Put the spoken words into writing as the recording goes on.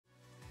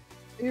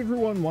Hey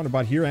everyone,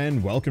 Wanderbot here,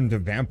 and welcome to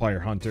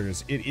Vampire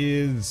Hunters. It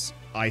is,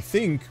 I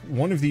think,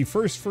 one of the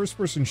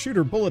first-person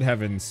shooter bullet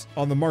heavens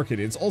on the market.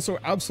 It's also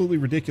absolutely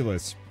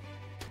ridiculous.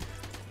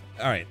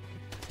 Alright,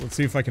 let's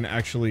see if I can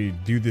actually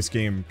do this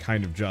game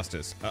kind of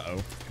justice.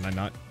 Uh-oh, can I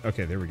not?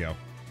 Okay, there we go.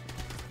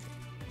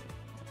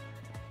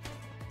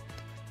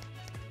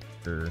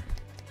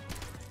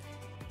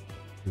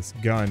 This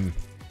gun.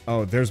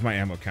 Oh, there's my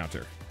ammo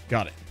counter.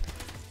 Got it.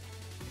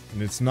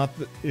 And it's not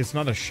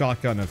a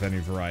shotgun of any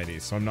variety,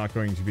 so I'm not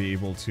going to be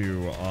able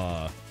to,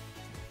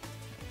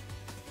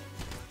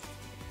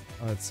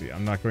 let's see,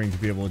 I'm not going to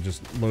be able to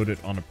just load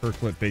it on a per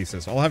clip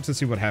basis. I'll have to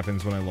see what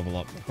happens when I level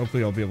up.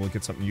 Hopefully I'll be able to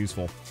get something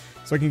useful.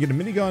 So I can get a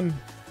minigun,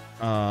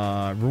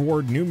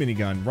 reward new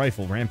minigun,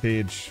 rifle,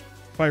 rampage,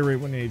 fire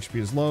rate when HP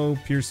is low,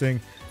 piercing.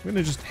 I'm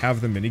gonna just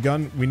have the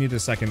minigun. We need a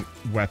second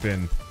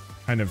weapon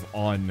kind of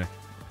on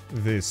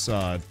this,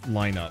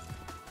 lineup.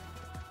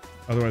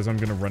 Otherwise, I'm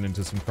going to run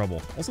into some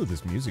trouble. Also,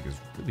 this music is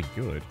really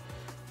good.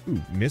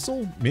 Ooh,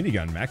 missile?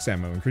 Minigun. Max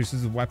ammo.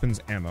 Increases the weapon's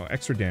ammo.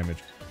 Extra damage.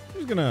 I'm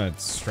just going to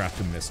strap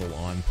the missile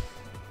on.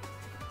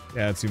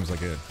 Yeah, that seems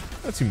like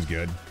that seems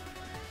good.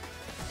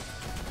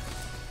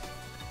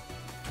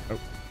 Oh.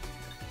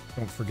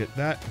 Don't forget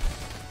that.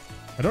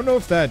 I don't know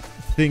if that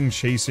thing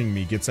chasing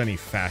me gets any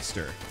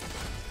faster.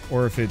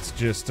 Or if it's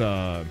just,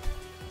 always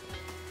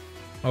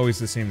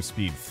the same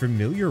speed.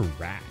 Familiar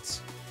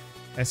rats.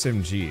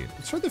 SMG.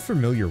 Let's try the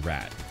familiar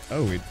rat.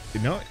 Oh,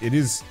 it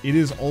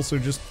is also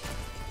just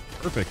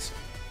perfect.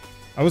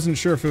 I wasn't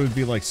sure if it would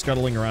be like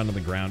scuttling around on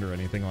the ground or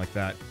anything like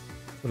that,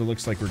 but it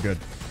looks like we're good.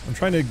 I'm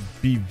trying to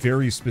be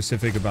very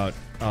specific about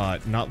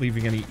not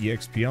leaving any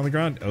EXP on the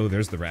ground. Oh,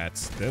 there's the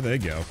rats. There they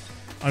go.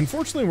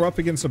 Unfortunately, we're up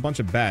against a bunch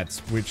of bats,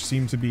 which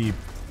seem to be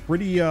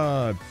pretty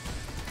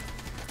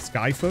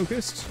sky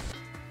focused,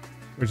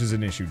 which is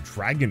an issue.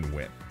 Dragon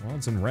whip. Well,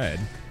 it's in red.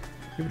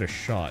 Give it a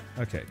shot.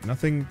 Okay,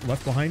 nothing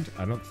left behind,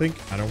 I don't think.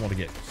 I don't want to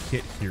get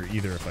hit here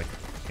either if I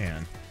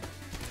can.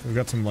 We've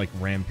got some, like,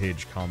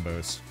 rampage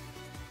combos.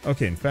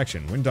 Okay,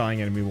 infection. When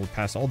dying, enemy will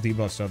pass all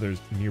debuffs to others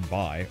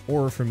nearby,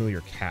 or a familiar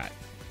cat.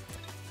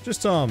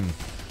 Just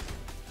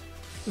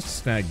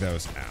snag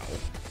those. Ow.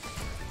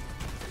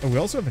 Oh, we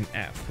also have an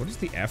F. What does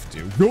the F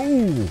do?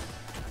 Go!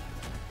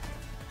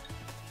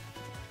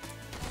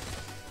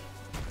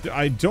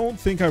 I don't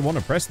think I want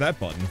to press that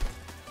button.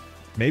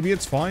 Maybe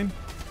it's fine.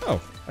 Oh.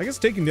 I guess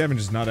taking damage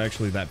is not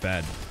actually that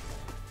bad.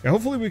 Yeah,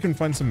 hopefully we can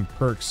find some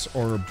perks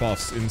or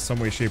buffs in some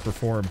way, shape, or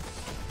form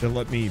that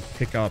let me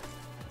pick up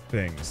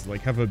things.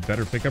 Like, have a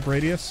better pickup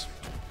radius.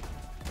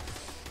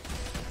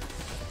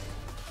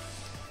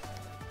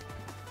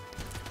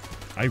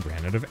 I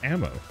ran out of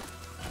ammo.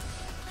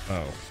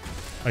 Oh.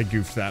 I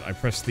goofed that. I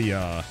pressed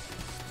the,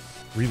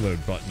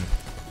 reload button.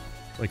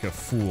 Like a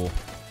fool.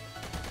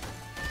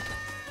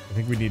 I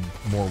think we need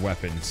more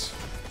weapons.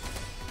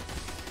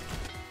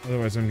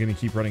 Otherwise, I'm going to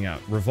keep running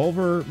out.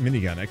 Revolver,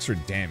 minigun, extra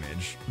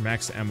damage.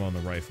 Max ammo on the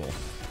rifle.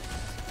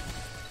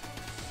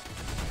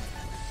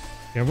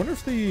 Yeah, I wonder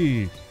if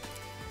the...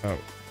 Oh.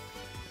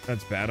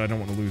 That's bad. I don't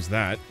want to lose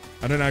that.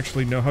 I don't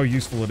actually know how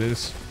useful it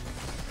is.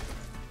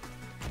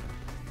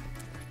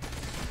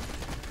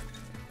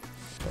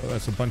 Oh,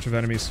 that's a bunch of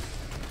enemies.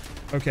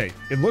 Okay,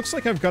 it looks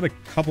like I've got a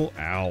couple...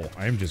 Ow,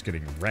 I am just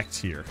getting wrecked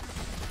here.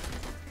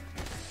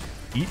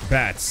 Eat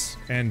bats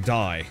and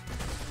die.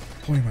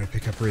 Boy, my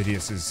pickup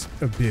radius is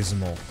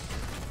abysmal.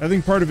 I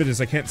think part of it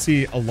is I can't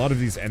see a lot of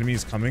these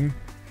enemies coming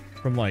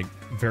from, like,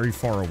 very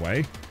far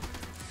away.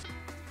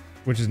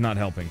 Which is not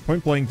helping.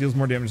 Point blank deals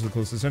more damage to the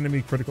closest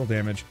enemy, critical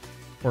damage,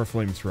 or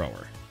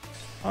flamethrower.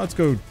 Let's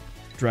go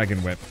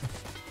Dragon Whip.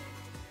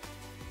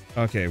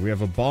 Okay, we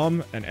have a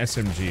bomb and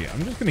SMG.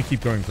 I'm just going to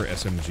keep going for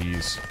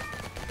SMGs.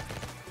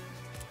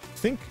 I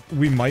think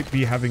we might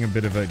be having a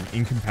bit of an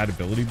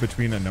incompatibility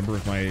between a number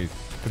of my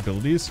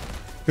abilities.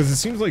 Because it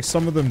seems like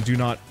some of them do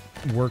not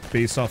work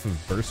based off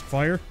of burst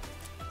fire.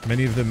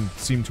 Many of them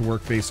seem to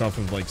work based off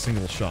of, like,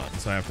 single shot,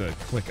 so I have to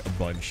click a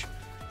bunch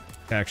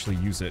to actually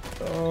use it.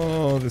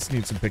 Oh, this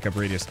needs some pickup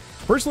radius.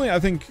 Personally, I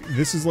think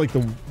this is, like,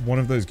 one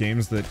of those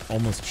games that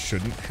almost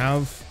shouldn't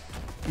have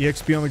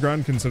EXP on the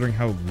ground, considering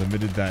how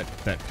limited that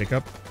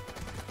pickup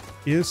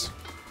is.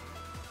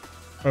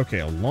 Okay,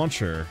 a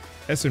launcher.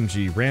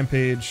 SMG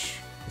rampage.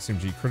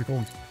 SMG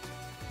critical.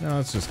 No,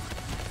 let's just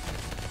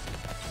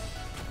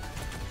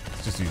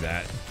do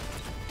that.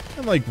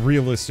 And, like,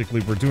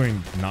 realistically, we're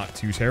doing not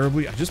too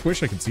terribly. I just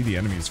wish I could see the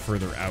enemies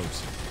further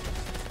out.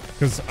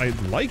 Because I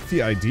like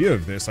the idea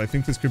of this. I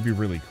think this could be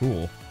really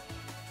cool.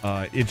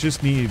 It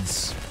just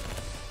needs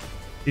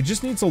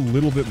a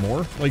little bit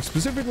more. Like,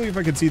 specifically if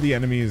I could see the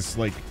enemies,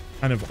 like,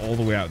 kind of all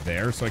the way out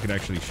there so I could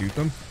actually shoot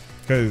them.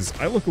 Because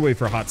I look away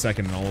for a hot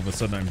second and all of a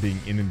sudden I'm being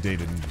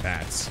inundated in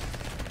bats.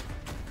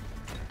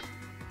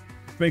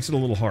 Makes it a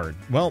little hard.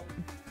 Well,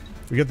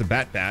 we got the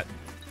bat.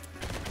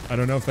 I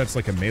don't know if that's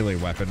like a melee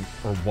weapon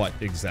or what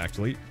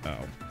exactly. Oh.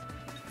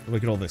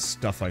 Look at all this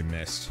stuff I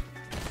missed.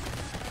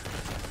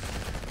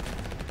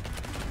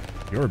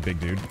 You're a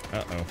big dude.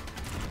 Uh-oh.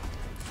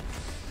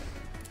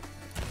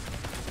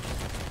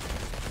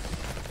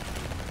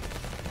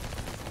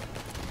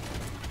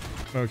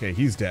 Okay,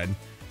 he's dead.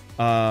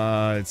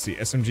 Let's see.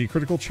 SMG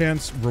critical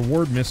chance,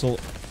 reward missile,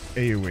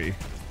 AoE.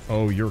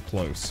 Oh, you're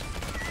close.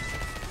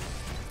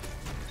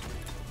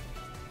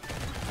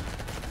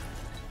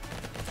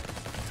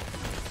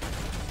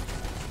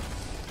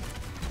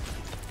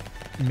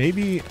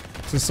 Maybe,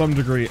 to some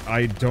degree,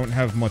 I don't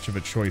have much of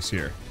a choice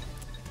here.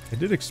 I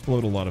did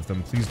explode a lot of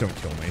them. Please don't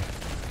kill me.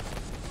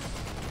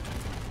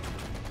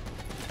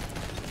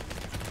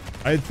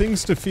 I had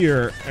things to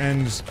fear,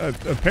 and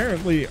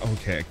apparently...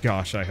 Okay,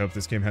 gosh, I hope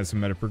this game has some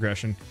meta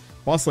progression.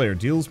 Boss Layer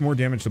deals more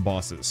damage to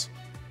bosses.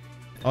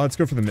 Let's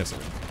go for the missile.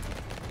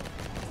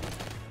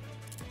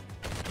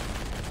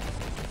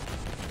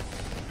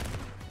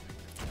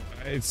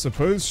 I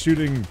suppose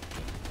shooting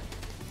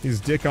his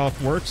dick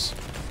off works.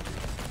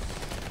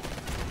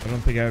 I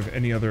don't think I have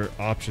any other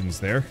options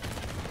there.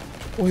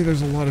 Boy,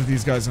 there's a lot of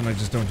these guys and I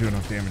just don't do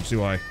enough damage,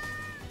 do I?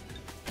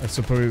 I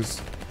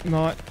suppose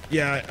not.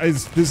 Yeah,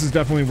 this is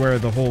definitely where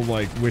the whole,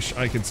 like, wish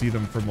I could see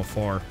them from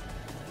afar.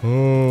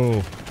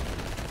 Oh.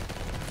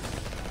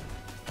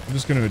 I'm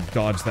just gonna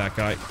dodge that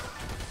guy.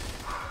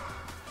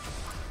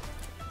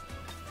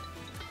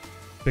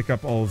 Pick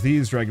up all of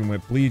these. Dragon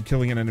Whip bleed.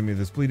 Killing an enemy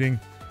that's bleeding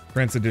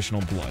grants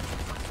additional blood.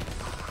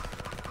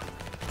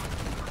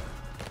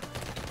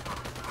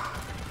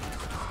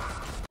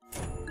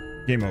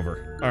 Game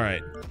over.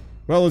 Alright.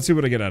 Well, let's see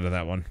what I get out of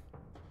that one.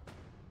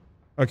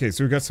 Okay,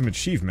 so we got some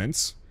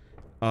achievements.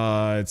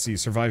 Let's see.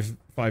 Survive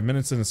 5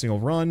 minutes in a single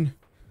run.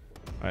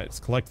 Alright, let's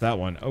collect that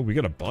one. Oh, we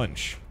got a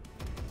bunch.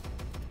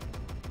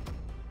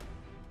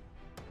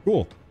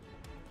 Cool.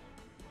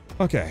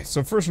 Okay,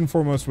 so first and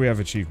foremost, we have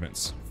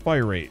achievements.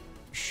 Fire rate.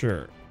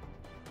 Sure.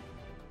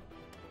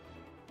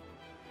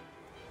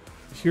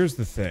 Here's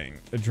the thing.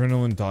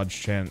 Adrenaline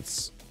dodge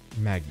chance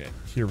magnet.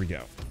 Here we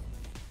go.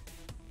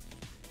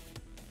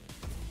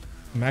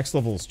 Max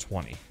level is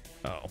 20.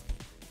 Oh.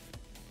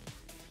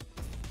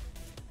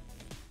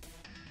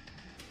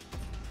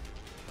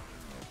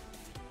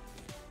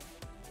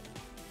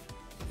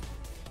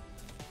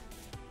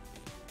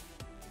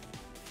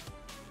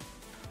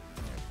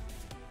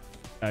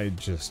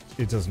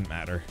 It doesn't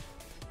matter.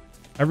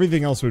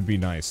 Everything else would be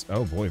nice.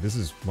 Oh boy, this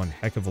is one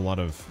heck of a lot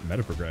of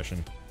meta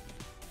progression.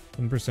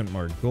 10%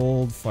 more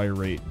gold, fire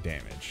rate,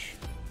 damage.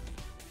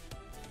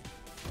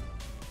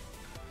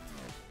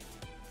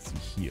 Let's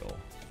see, heal.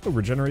 Oh,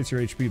 regenerates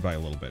your HP by a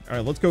little bit.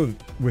 Alright, let's go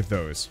with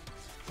those.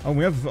 Oh,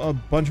 we have a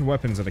bunch of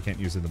weapons that I can't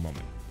use at the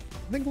moment.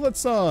 I think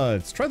let's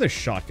try the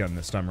shotgun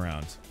this time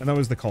around. And that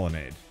was the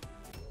colonnade.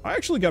 I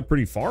actually got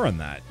pretty far on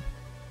that.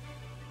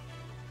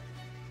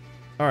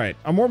 Alright,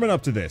 I'm warming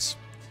up to this.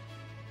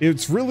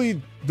 It's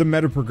really the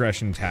meta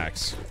progression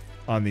tax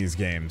on these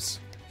games.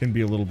 Can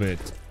be a little bit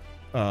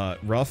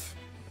rough.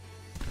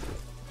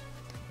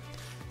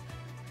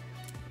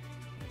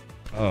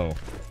 Oh.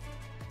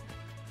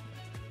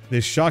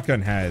 This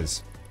shotgun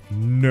has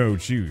no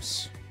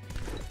juice.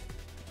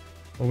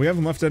 Well, we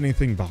haven't left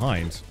anything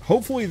behind.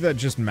 Hopefully that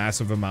just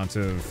massive amount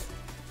of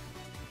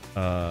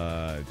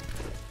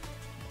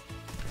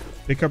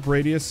pickup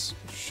radius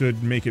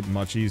should make it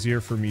much easier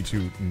for me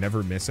to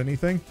never miss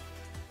anything.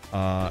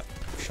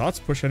 Shots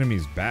push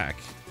enemies back.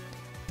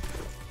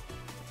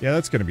 Yeah,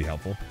 that's gonna be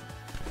helpful.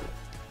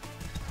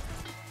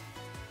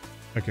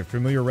 Okay,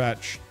 familiar rat,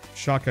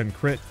 shotgun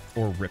crit,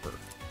 or ripper.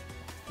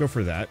 Go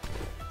for that.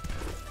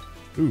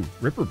 Ooh,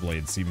 ripper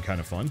blades seem kind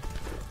of fun.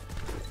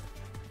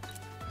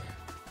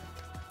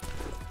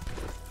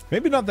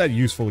 Maybe not that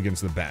useful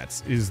against the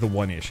bats is the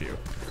one issue.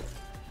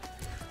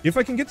 If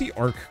I can get the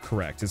arc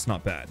correct, it's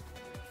not bad.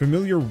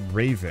 Familiar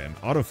Raven.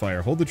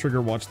 Autofire. Hold the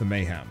trigger, watch the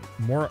mayhem.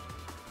 More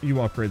you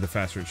upgrade, the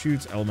faster it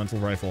shoots. Elemental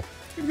rifle.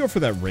 You can go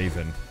for that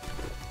Raven.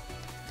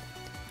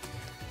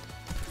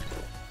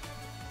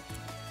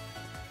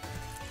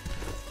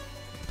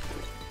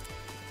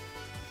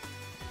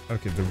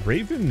 Okay, the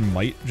Raven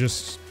might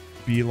just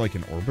be like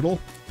an orbital,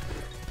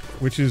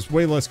 which is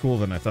way less cool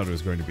than I thought it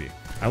was going to be.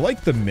 I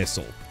like the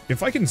missile.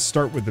 If I can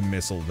start with the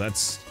missile,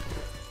 that's,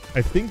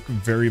 I think,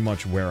 very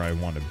much where I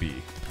want to be.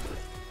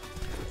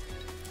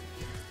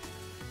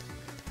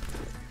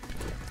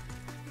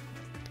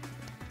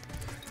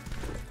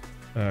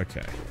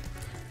 Okay.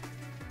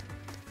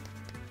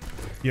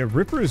 Yeah,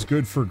 Ripper is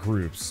good for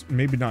groups.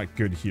 Maybe not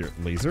good here.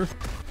 Laser?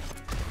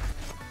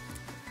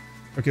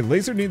 Okay,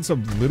 laser needs a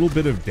little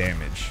bit of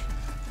damage.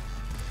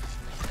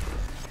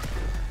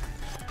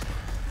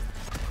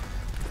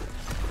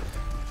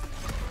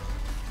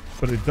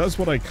 But it does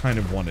what I kind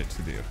of want it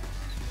to do.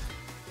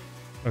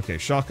 Okay,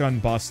 shotgun,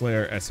 boss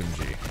slayer,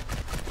 SMG.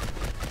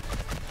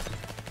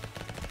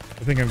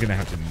 I think I'm gonna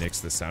have to nix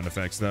the sound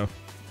effects, though.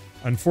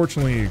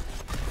 Unfortunately,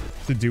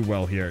 to do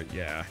well here,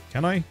 yeah.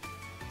 Can I?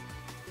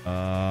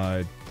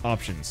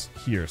 Options.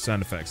 Here,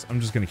 sound effects.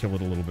 I'm just gonna kill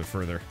it a little bit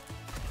further.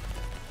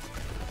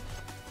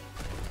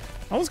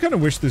 I almost kind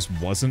of wish this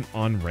wasn't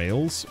on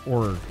rails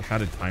or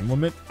had a time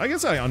limit. I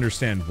guess I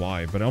understand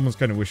why, but I almost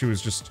kind of wish it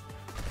was just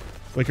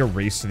like a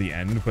race to the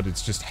end, but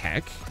it's just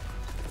heck.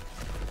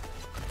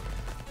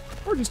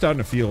 Or just out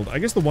in a field. I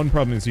guess the one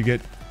problem is you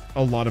get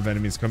a lot of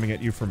enemies coming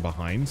at you from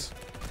behind.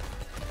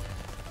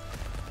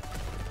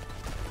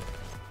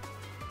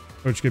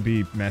 which could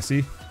be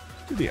messy.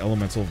 Do the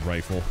elemental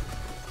rifle.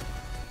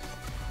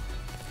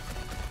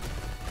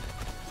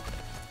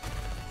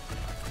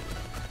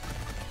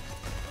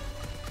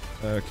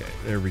 Okay,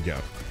 there we go.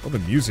 Well, the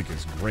music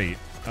is great.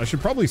 I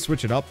should probably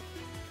switch it up.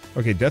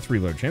 Okay, death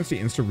reload. Chance to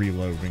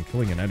insta-reload when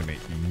killing an enemy.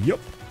 Yup.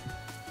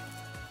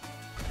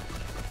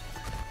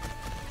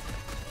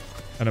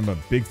 And I'm a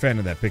big fan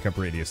of that pickup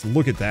radius.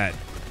 Look at that.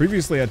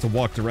 Previously, I had to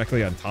walk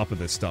directly on top of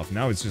this stuff.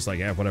 Now it's just like,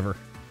 yeah, whatever.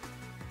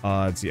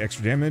 It's the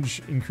extra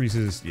damage.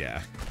 Increases,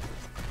 yeah.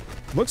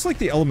 Looks like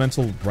the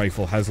elemental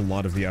rifle has a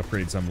lot of the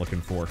upgrades I'm looking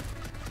for.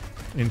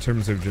 In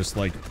terms of just,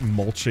 like,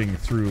 mulching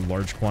through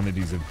large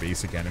quantities of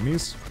basic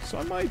enemies. So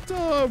I might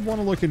want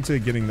to look into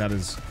getting that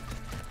as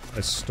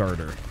a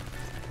starter.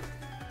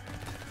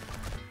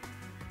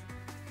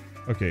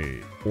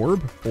 Okay,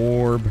 orb?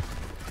 Orb.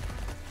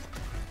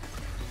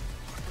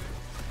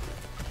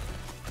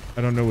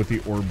 I don't know what the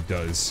orb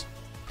does.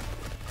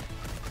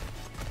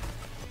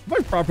 Have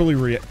I properly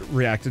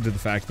reacted to the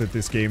fact that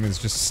this game is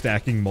just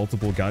stacking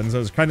multiple guns? I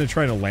was kind of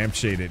trying to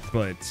lampshade it,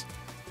 but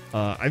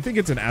I think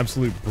it's an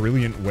absolute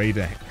brilliant way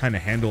to kind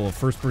of handle a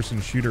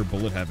first-person shooter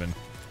bullet heaven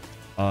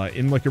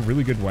in, like, a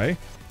really good way.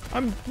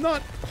 I'm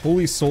not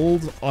wholly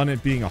sold on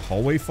it being a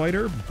hallway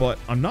fighter, but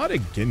I'm not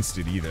against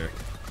it either.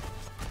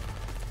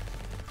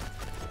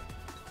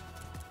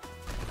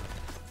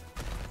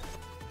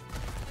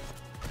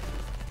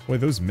 Boy,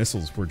 those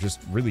missiles were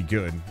just really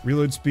good.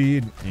 Reload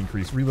speed,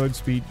 increase reload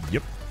speed,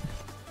 yep.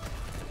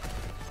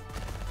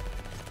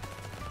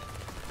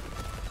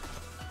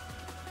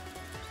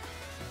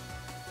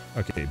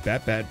 Okay,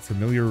 Bat,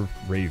 Familiar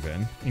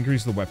Raven.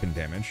 Increase the weapon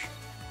damage.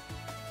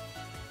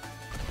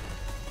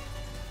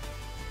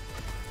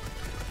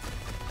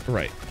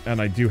 Right,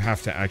 and I do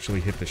have to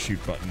actually hit the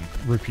shoot button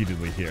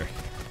repeatedly here.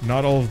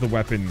 Not all of the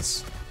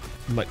weapons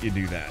let you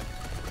do that.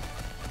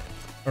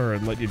 Or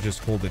let you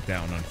just hold it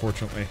down,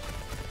 unfortunately.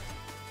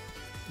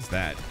 What's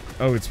that?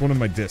 Oh, it's one of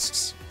my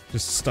discs.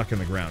 Just stuck in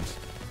the ground.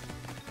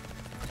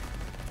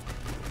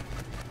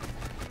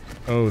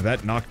 Oh, that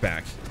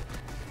knockback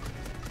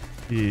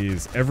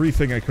is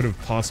everything I could have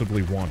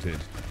possibly wanted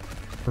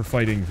for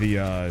fighting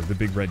the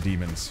big red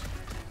demons.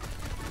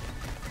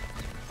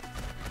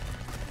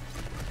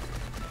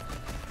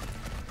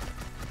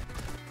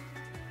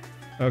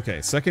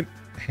 Okay, second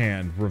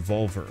hand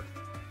revolver.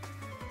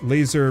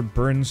 Laser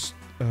burns.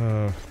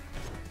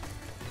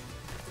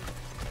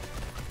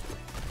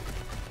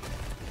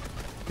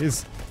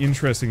 It's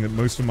interesting that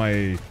most of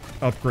my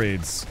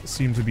upgrades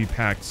seem to be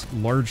packed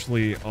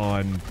largely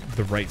on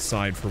the right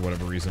side for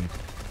whatever reason.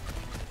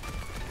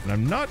 And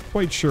I'm not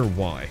quite sure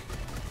why.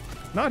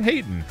 Not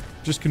hating,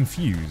 just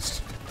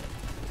confused.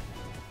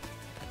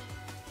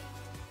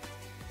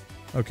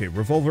 Okay,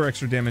 revolver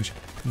extra damage.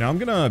 Now I'm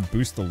gonna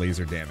boost the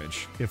laser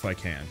damage, if I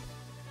can.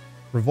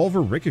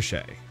 Revolver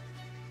ricochet.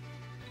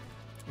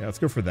 Yeah, let's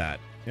go for that.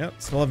 Yep,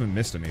 still haven't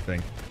missed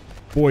anything.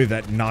 Boy,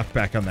 that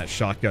knockback on that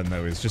shotgun,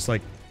 though, is just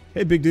like,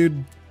 hey, big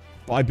dude.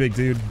 Bye, big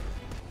dude.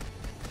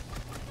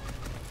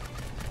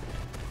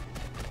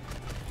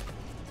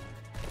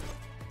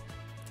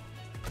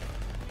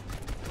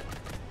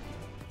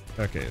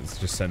 Okay, let's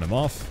just send him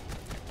off.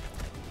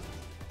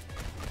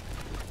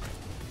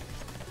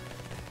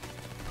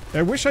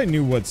 I wish I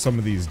knew what some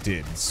of these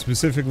did.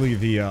 Specifically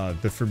the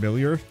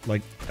familiar.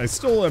 Like, I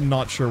still am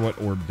not sure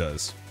what orb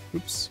does.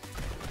 Oops.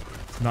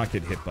 Let's not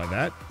get hit by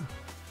that.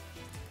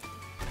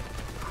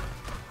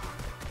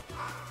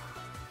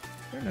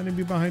 Is there an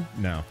enemy behind?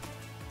 No.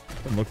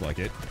 Doesn't look like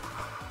it.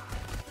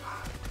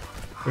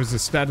 There's a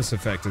status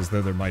effect as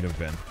though there might have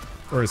been.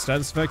 Or a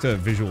status effect, a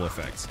visual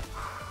effect.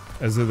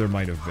 As though there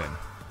might have been.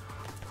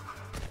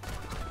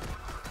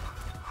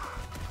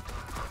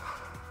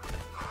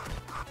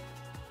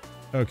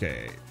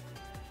 Okay.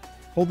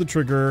 Hold the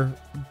trigger.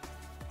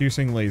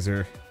 Piercing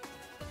laser.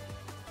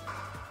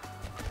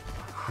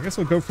 I guess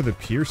I'll go for the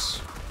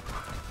pierce.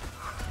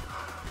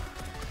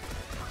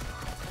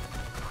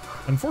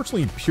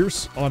 Unfortunately,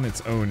 pierce on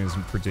its own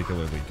isn't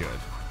particularly good.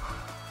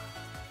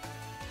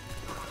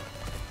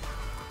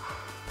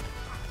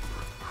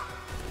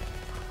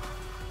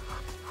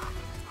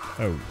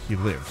 Oh, he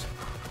lived.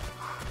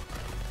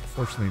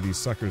 Unfortunately, these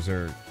suckers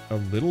are a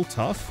little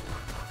tough.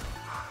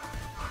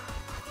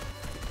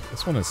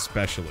 This one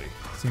especially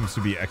seems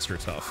to be extra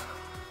tough.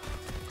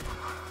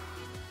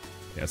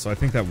 Yeah, so I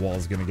think that wall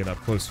is going to get up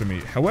close to me.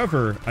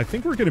 However, I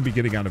think we're going to be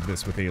getting out of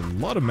this with a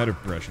lot of meta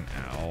progression.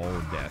 Ow,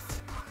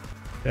 death.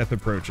 Death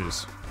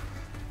approaches.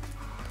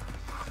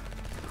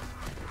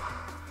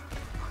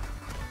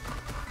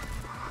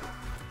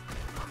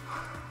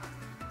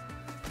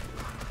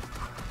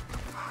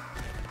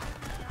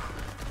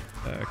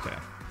 Okay.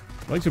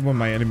 I liked it when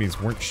my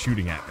enemies weren't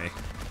shooting at me.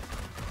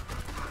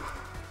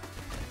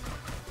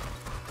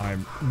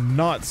 I'm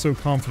not so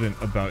confident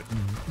about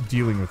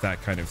dealing with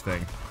that kind of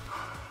thing.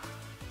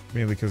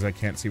 Mainly because I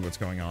can't see what's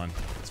going on.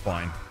 It's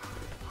fine.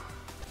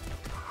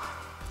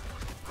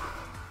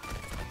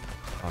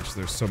 Gosh,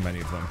 there's so many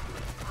of them.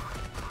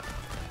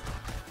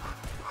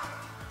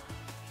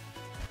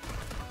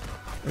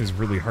 It was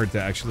really hard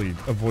to actually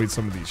avoid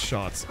some of these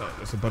shots.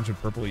 There's a bunch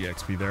of purple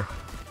EXP there.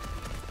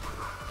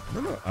 I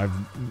don't know.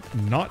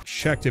 I've not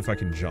checked if I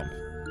can jump.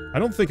 I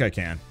don't think I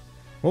can.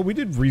 Well, we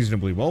did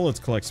reasonably well. Let's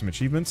collect some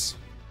achievements.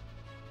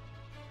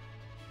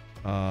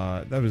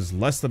 That was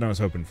less than I was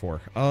hoping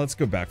for. Let's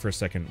go back for a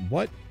second.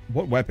 What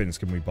weapons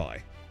can we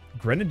buy?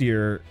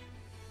 Grenadier,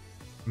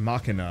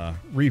 Machina,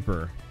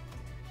 Reaper.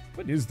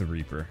 What is the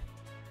Reaper?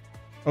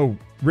 Oh,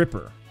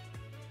 Ripper.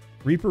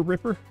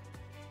 Ripper?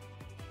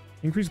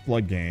 Increased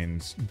blood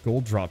gains,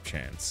 gold drop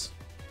chance.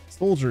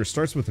 Soldier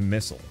starts with a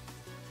missile.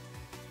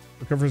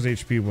 Recovers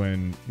HP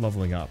when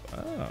leveling up.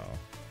 Oh.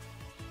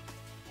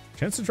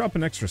 Chance to drop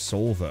an extra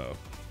soul, though.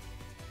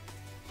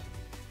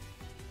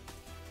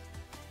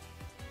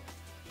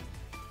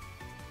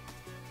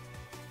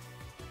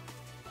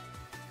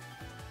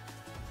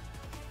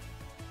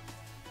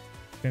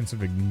 Chance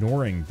of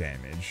ignoring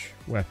damage.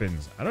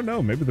 Weapons. I don't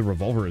know. Maybe the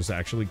revolver is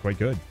actually quite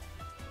good.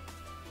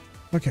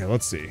 Okay,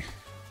 let's see.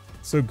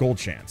 So gold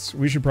chance.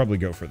 We should probably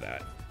go for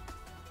that.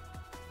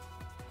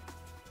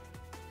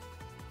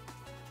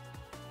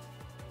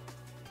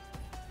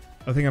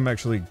 I think I'm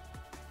actually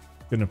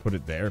gonna put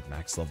it there.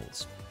 Max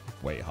levels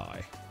way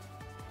high.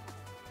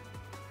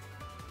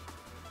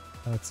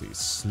 Let's see.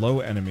 Slow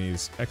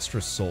enemies.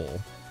 Extra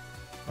soul.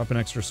 Up an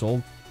extra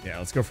soul? Yeah,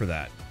 let's go for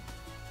that.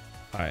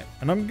 Alright,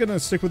 and I'm gonna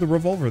stick with the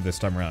revolver this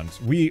time around.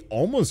 We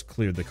almost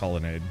cleared the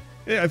colonnade.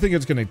 Yeah, I think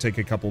it's gonna take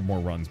a couple more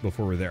runs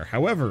before we're there.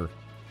 However,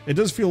 it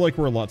does feel like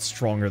we're a lot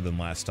stronger than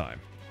last time.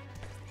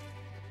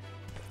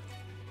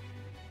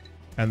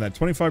 And that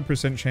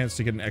 25% chance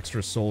to get an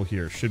extra soul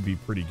here should be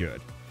pretty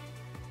good.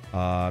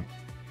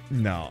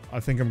 No, I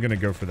think I'm gonna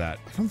go for that.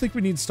 I don't think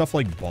we need stuff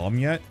like bomb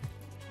yet.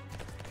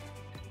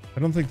 I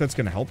don't think that's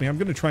gonna help me. I'm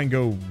gonna try and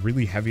go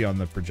really heavy on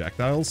the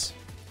projectiles.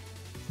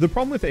 The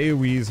problem with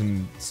AoEs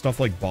and stuff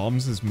like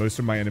bombs is most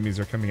of my enemies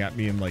are coming at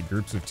me in like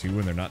groups of 2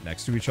 and they're not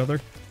next to each other.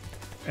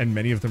 And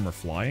many of them are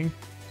flying.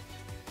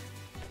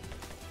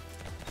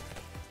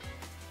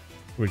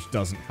 Which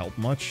doesn't help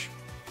much.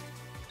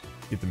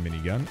 Get the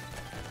minigun.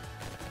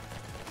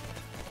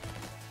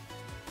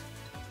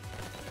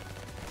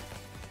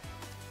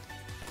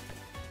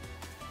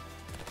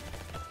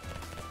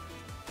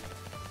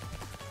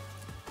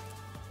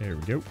 There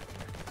we go.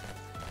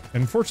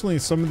 Unfortunately,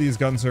 some of these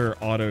guns are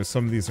auto,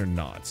 some of these are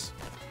not.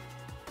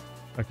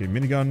 Okay,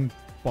 minigun,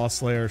 boss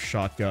slayer,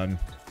 shotgun.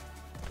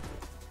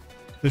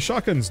 The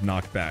shotgun's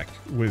knockback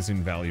was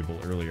invaluable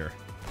earlier.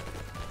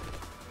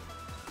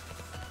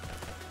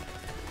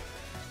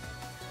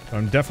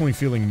 I'm definitely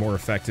feeling more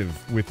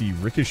effective with the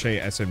Ricochet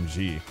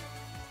SMG.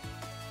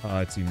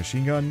 Let's see,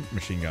 machine gun,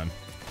 machine gun.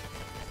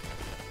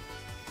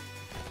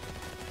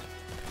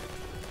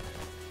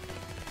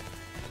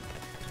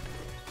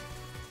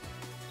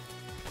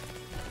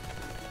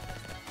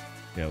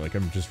 Yeah, like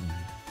I'm just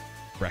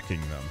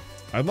wrecking them.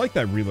 I'd like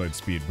that reload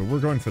speed, but we're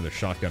going for the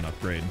shotgun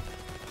upgrade.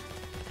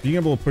 Being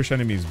able to push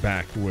enemies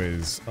back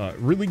was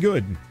really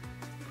good.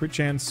 Crit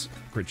chance,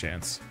 crit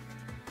chance.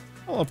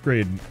 I'll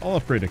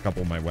upgrade a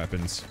couple of my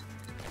weapons.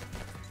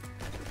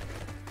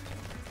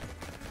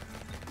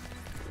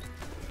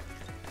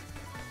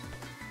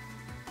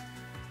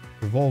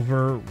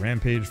 Revolver,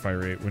 rampage, fire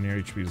rate when your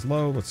HP is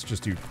low. Let's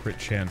just do crit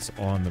chance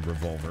on the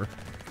revolver.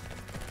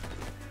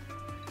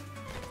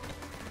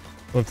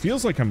 Well, it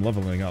feels like I'm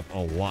leveling up a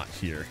lot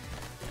here,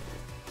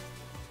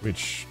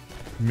 which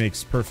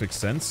makes perfect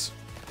sense.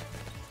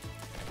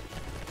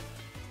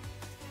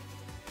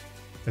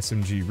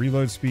 SMG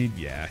reload speed,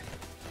 yeah.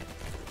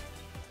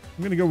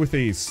 I'm gonna go with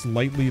a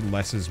slightly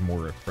less is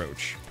more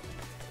approach.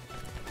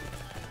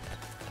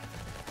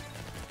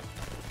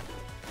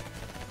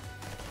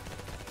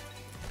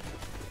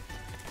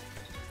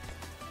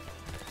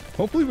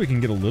 Hopefully we can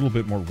get a little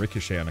bit more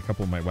ricochet on a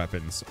couple of my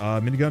weapons.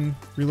 Minigun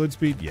reload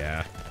speed,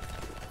 yeah.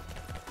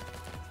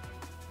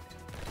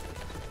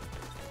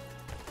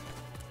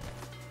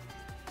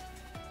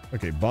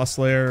 Okay, boss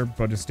slayer,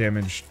 bonus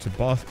damage to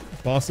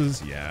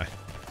bosses, yeah.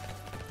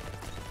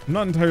 I'm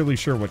not entirely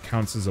sure what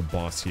counts as a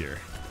boss here.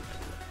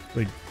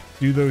 Like,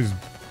 do those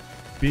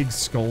big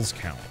skulls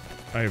count?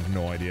 I have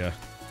no idea.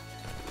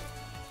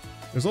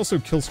 There's also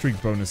kill streak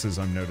bonuses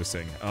I'm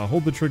noticing.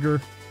 Hold the trigger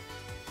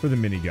for the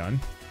minigun.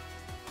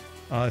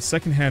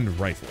 Second-hand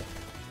rifle.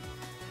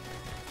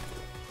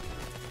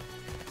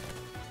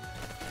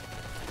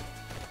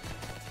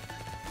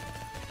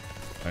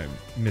 I'm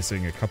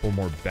missing a couple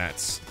more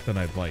bats than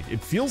I'd like.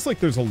 It feels like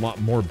there's a lot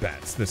more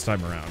bats this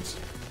time around.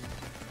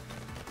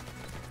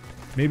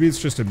 Maybe it's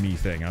just a me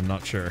thing, I'm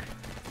not sure.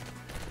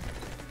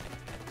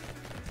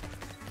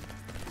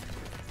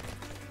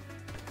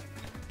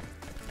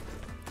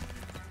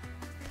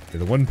 Okay,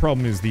 the one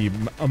problem is the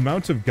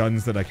amount of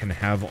guns that I can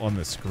have on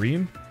the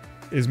screen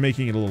is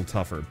making it a little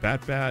tougher.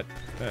 Bat,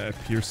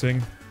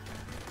 piercing.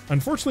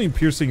 Unfortunately,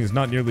 piercing is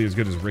not nearly as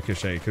good as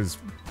ricochet, because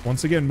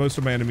once again, most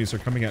of my enemies are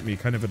coming at me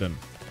kind of at an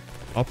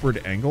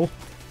upward angle.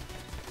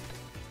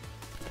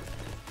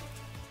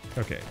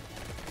 Okay.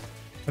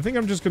 I think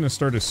I'm just going to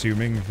start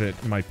assuming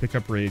that my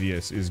pickup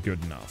radius is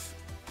good enough.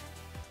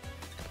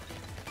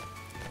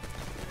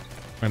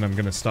 And I'm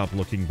gonna stop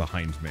looking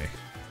behind me.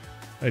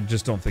 I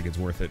just don't think it's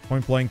worth it.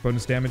 Point blank,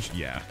 bonus damage?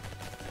 Yeah.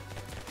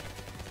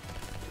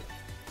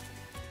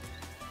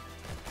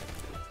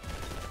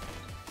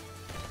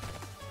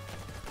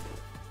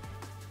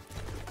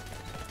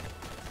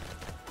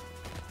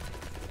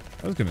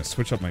 I was gonna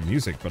switch up my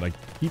music, but I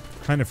keep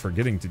kind of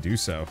forgetting to do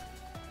so.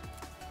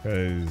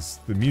 Because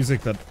the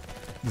music that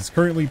is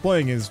currently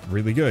playing is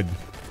really good.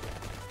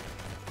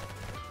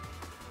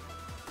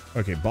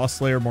 Okay, boss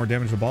slayer, more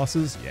damage to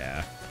bosses?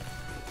 Yeah.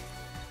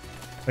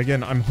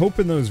 Again, I'm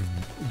hoping those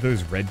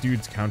red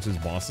dudes count as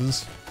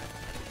bosses.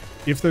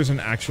 If there's an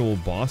actual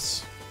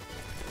boss,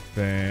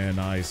 then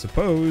I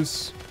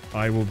suppose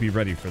I will be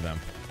ready for them.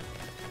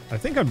 I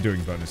think I'm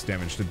doing bonus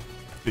damage to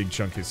big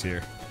chunkus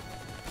here.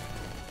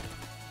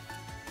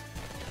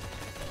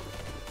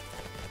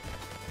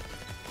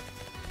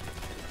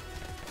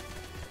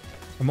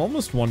 I'm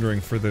almost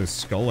wondering for those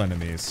skull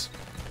enemies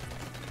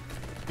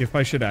if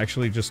I should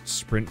actually just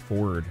sprint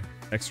forward.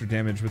 Extra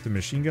damage with the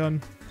machine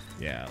gun?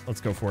 Yeah,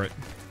 let's go for it.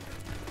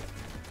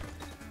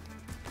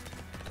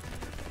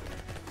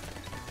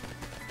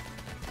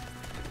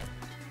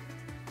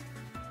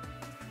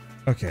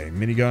 Okay,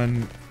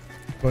 minigun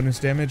bonus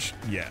damage?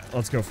 Yeah,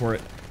 let's go for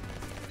it.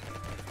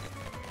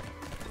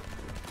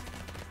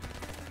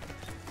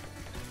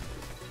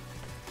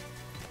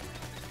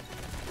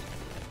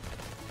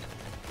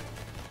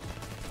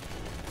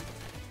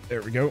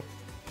 There we go.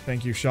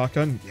 Thank you,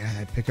 shotgun. Yeah,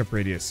 that pickup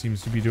radius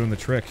seems to be doing the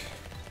trick.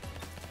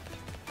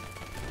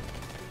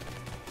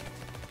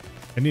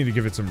 I need to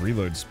give it some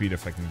reload speed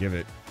if I can give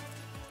it.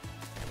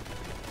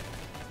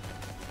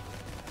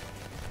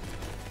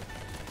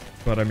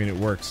 But, I mean, it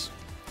works.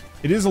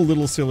 It is a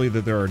little silly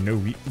that there are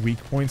no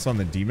weak points on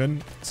the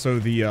demon, so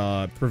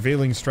the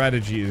prevailing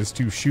strategy is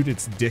to shoot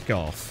its dick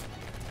off.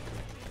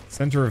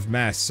 Center of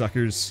mass,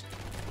 suckers.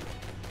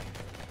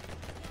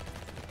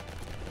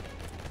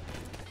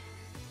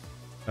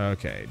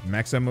 Okay,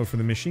 max ammo for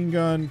the machine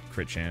gun,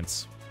 crit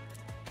chance.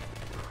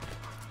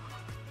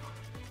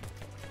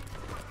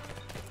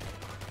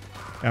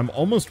 I'm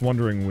almost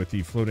wondering with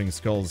the floating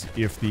skulls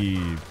if the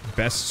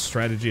best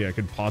strategy I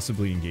could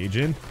possibly engage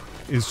in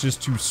is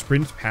just to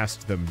sprint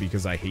past them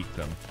because I hate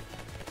them.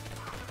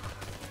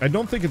 I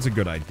don't think it's a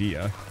good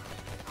idea.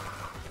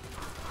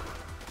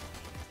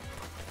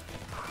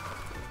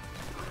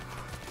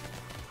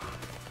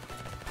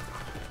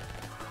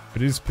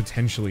 It is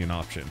potentially an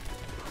option.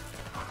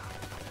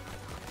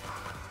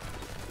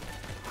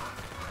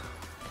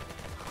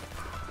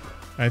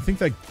 I think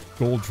that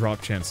gold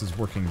drop chance is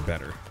working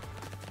better.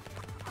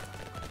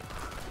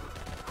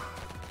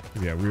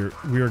 Yeah,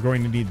 we are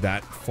going to need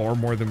that far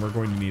more than we're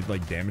going to need,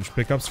 like, damage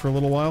pickups for a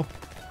little while.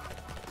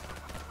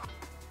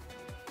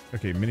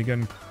 Okay,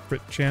 minigun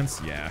crit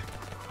chance? Yeah.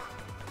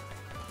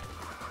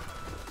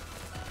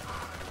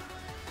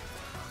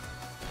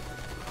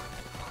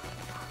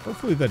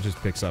 Hopefully that just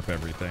picks up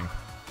everything.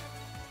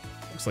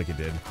 Looks like it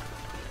did.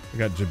 I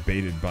got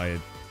jebaited by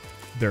it.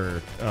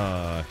 Their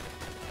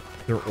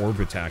orb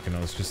attack, and I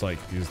was just like,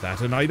 is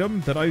that an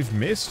item that I've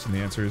missed? And the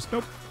answer is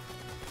nope.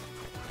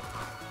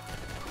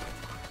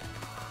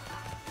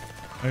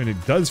 I mean,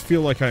 it does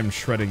feel like I'm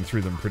shredding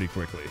through them pretty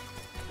quickly.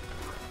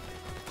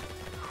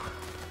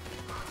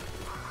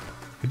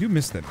 I do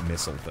miss that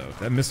missile, though.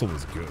 That missile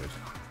was good.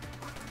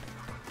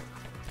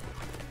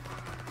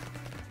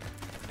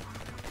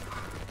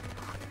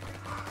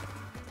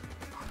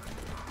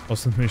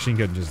 Also, the machine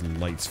gun just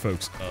lights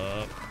folks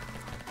up.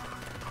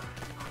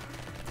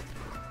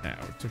 Ow,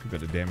 took a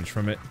bit of damage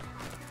from it.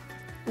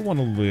 I want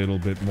a little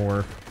bit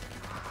more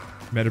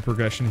meta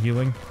progression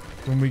healing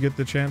when we get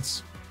the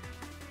chance.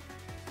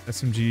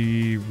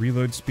 SMG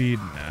reload speed?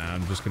 Nah,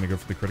 I'm just gonna go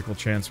for the critical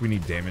chance. We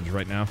need damage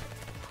right now.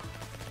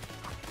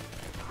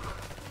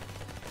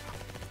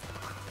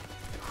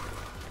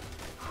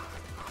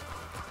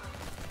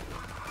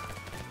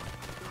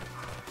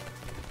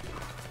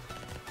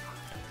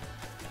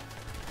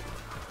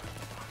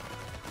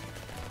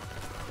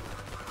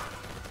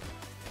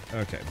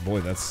 Okay,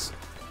 boy, that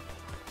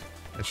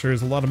sure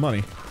is a lot of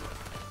money.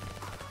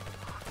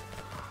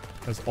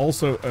 That's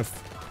also a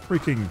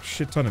freaking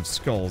shit ton of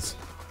skulls.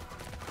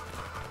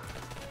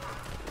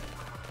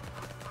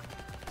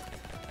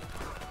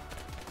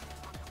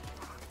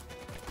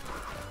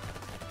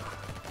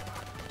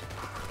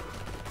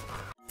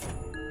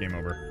 Game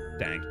over.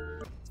 Dang.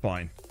 It's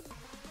fine.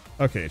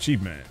 Okay,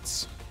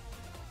 achievements.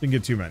 Didn't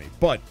get too many,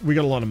 but we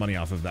got a lot of money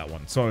off of that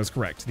one, so I was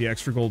correct. The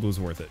extra gold was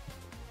worth it.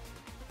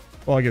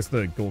 Well, I guess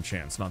the gold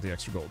chance, not the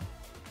extra gold.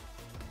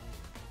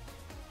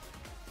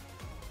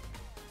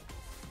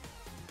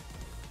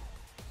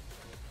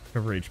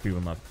 Cover HP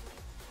when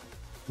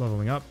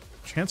leveling up.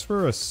 Chance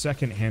for a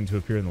second hand to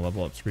appear in the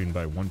level up screen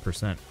by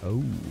 1%.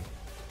 Oh.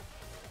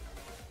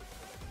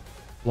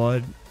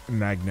 Blood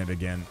magnet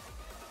again.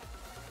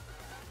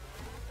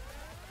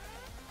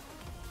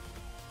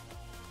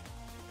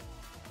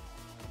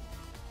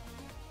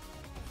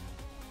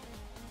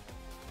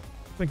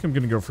 I think I'm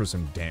going to go for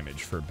some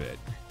damage for a bit.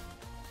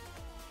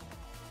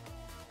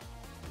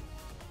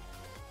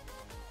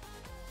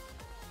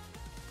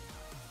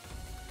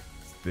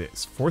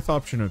 this. Fourth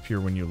option appear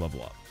when you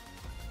level up.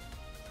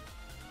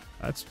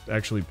 That's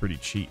actually pretty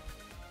cheap.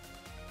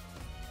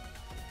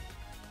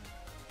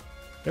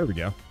 There we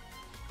go.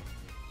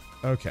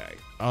 Okay.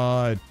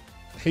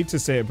 Hate to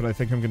say it, but I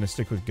think I'm going to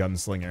stick with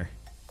Gunslinger.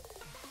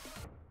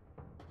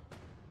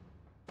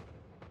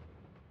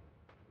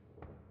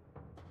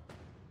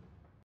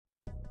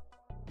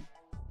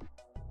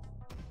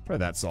 Try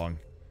that song.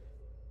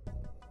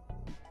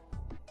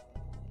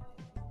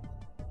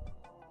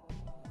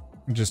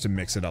 Just to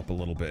mix it up a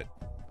little bit.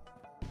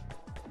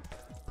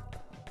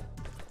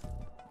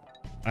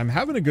 I'm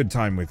having a good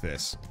time with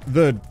this.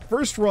 The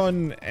first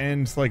run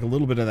and like a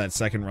little bit of that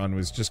second run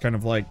was just kind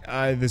of like,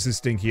 this is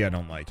stinky, I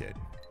don't like it.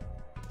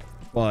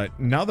 But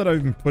now that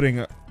I've been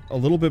putting a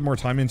little bit more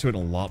time into it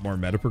and a lot more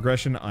meta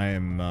progression, I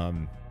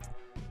am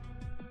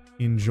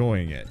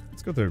enjoying it.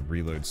 Let's go with the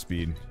reload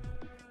speed.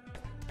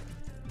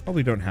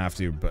 Probably don't have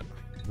to, but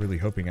really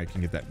hoping I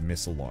can get that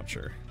missile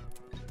launcher.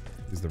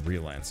 Is the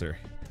real answer.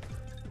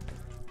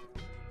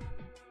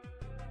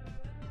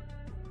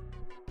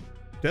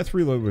 Death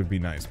reload would be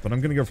nice, but I'm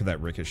going to go for that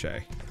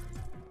ricochet.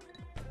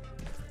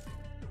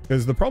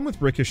 Because the problem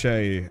with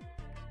ricochet...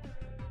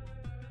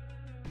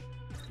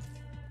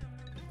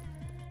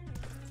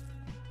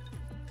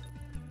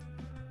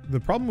 The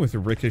problem with the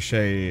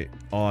ricochet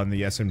on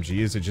the SMG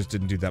is it just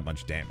didn't do that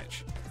much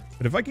damage.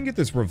 But if I can get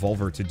this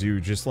revolver to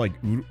do just like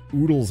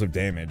oodles of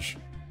damage...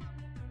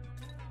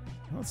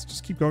 Let's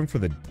just keep going for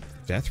the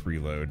death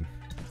reload.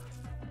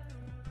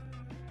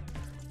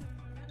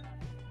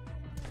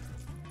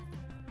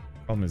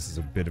 Problem is, this is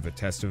a bit of a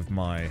test of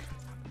my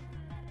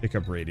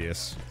pickup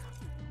radius.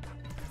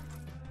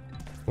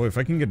 Boy, if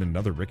I can get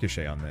another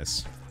ricochet on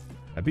this,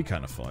 that'd be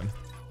kind of fun.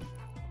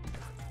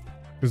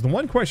 Because the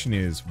one question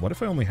is, what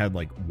if I only had,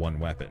 like, one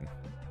weapon?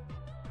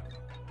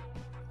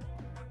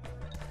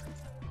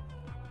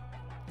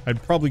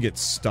 I'd probably get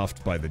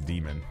stuffed by the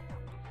demon.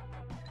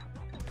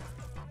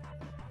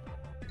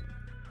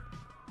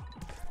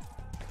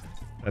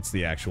 That's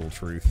the actual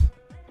truth.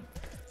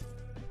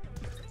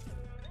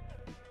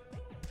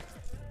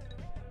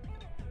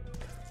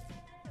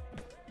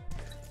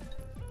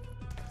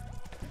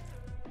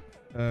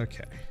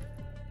 Okay.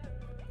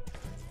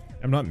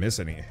 I'm not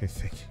missing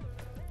anything.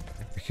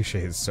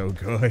 Ricochet is so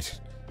good.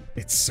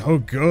 It's so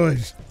good.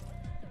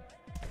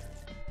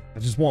 I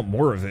just want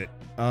more of it.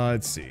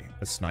 Let's see.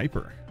 A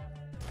sniper.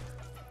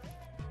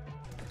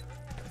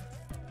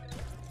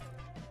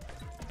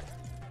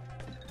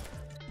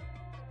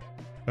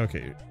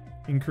 Okay.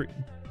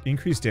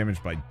 Increase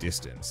damage by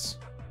distance.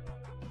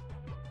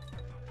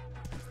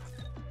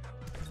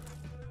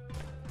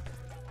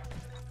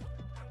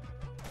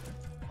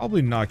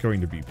 Probably not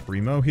going to be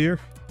Primo here.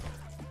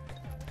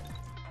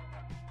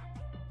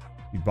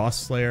 The Boss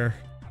Slayer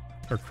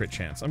or Crit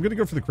Chance. I'm going to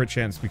go for the Crit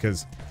Chance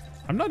because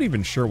I'm not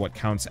even sure what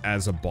counts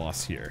as a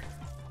boss here.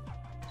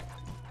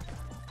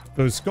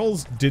 Those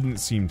skulls didn't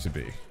seem to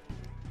be.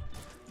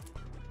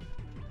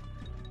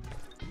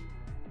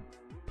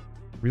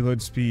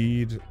 Reload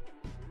speed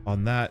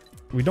on that.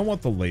 We don't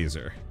want the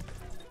laser.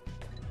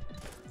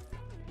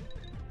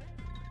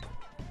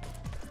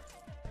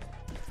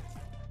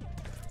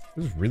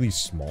 Those really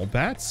small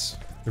bats?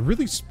 They're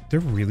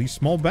really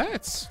small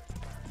bats.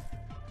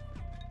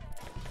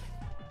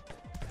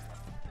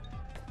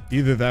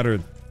 Either that or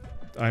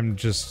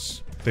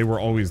they were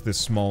always this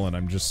small and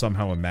I'm just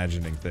somehow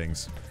imagining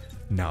things.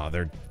 Nah,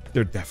 they're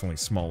definitely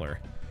smaller.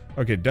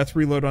 Okay, death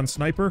reload on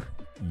sniper?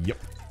 Yep.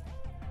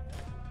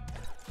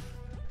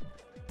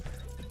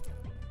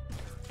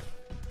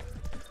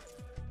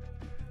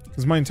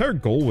 Because my entire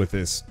goal with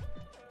this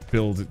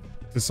build,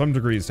 to some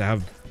degree, is to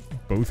have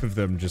both of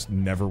them just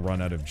never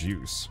run out of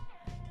juice.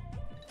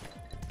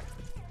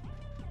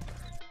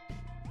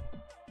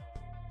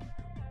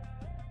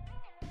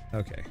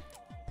 Okay.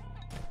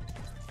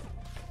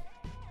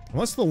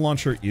 Unless the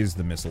launcher is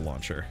the missile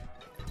launcher.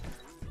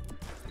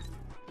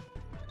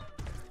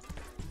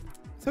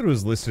 I thought it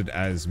was listed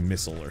as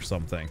missile or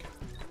something.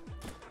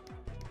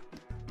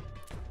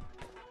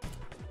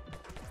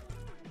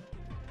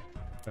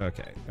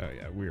 Okay. Oh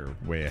yeah, we're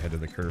way ahead of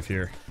the curve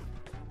here.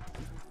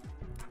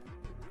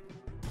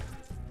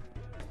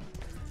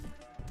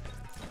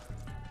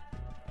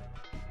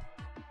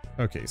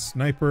 Okay,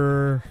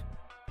 sniper,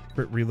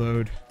 crit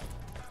reload.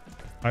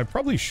 I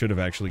probably should have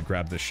actually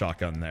grabbed the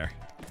shotgun there.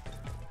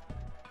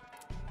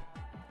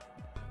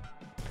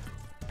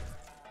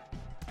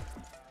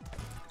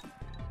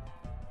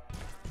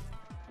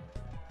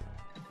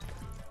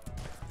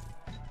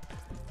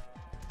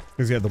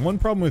 Because yeah, the one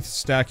problem with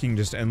stacking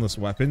just endless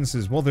weapons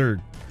is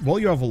while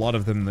you have a lot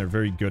of them, they're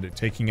very good at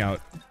taking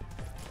out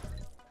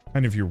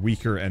kind of your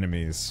weaker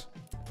enemies.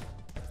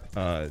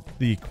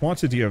 The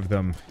quantity of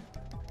them...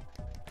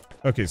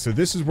 Okay, so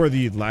this is where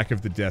the lack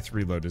of the death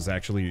reload is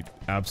actually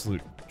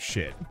absolute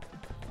shit.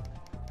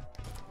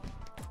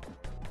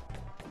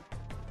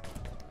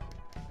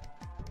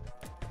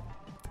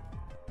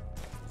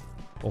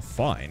 Well,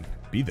 fine.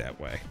 Be that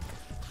way,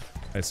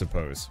 I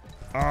suppose.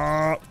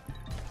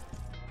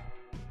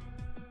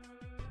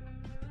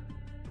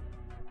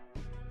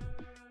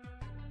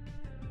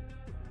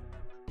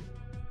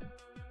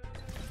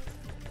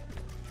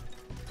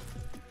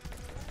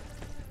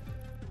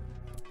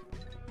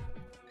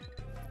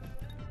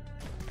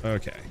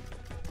 Okay.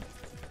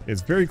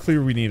 It's very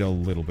clear we need a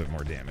little bit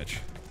more damage.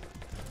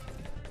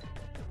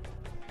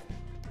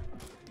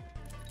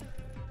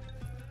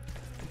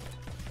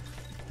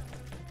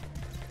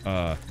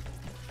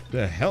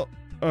 The hell?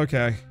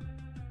 Okay.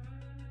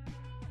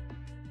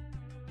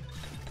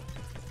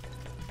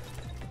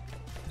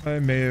 I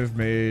may have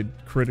made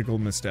critical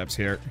missteps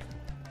here.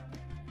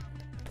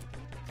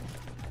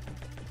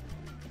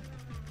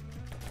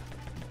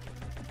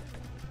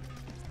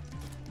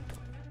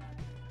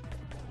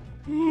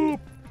 Oop.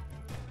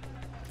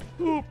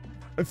 Oop.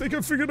 I think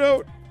I figured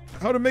out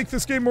how to make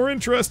this game more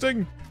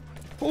interesting.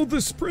 Hold the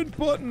sprint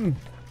button.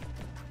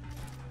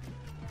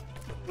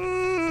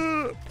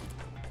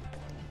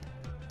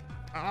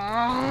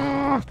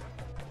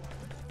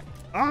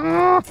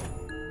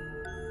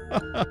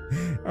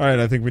 Alright,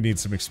 I think we need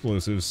some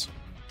explosives.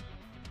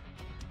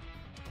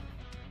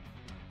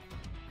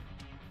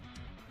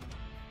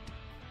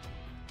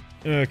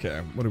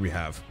 Okay, what do we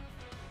have?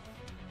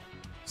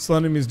 Slow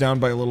enemies down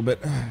by a little bit.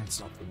 It's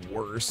not the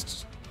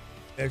worst.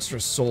 Extra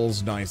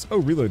souls, nice. Oh,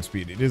 reload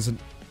speed. It is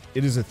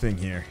a thing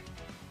here.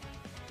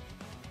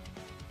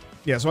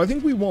 Yeah, so I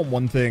think we want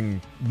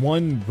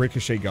one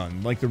ricochet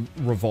gun, like the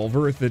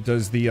revolver that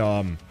does the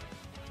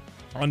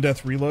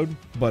on-death reload,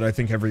 but I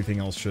think everything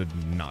else should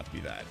not be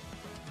that.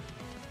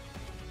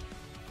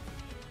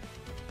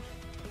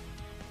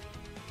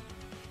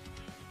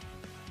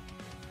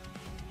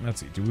 Let's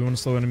see, do we want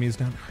to slow enemies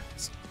down?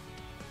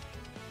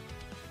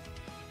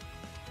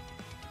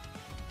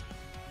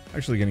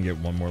 Actually gonna get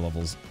one more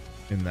levels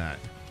in that.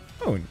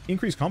 Oh, an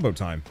increased combo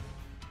time.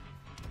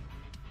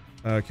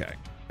 Okay,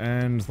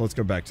 and let's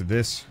go back to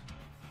this.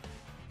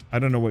 I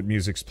don't know what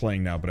music's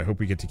playing now, but I hope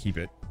we get to keep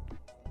it.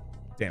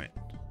 Damn it.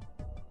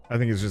 I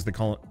think it's just the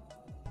call.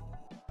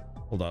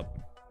 Hold up.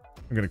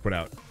 I'm gonna quit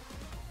out.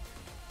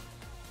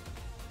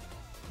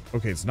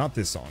 Okay, it's not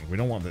this song. We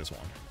don't want this one.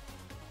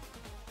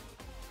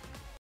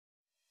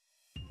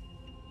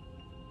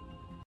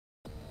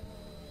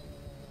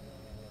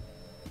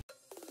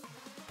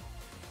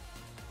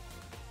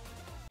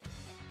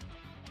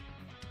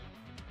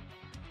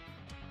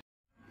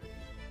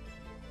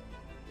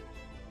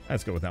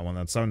 Let's go with that one.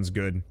 That sounds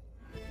good.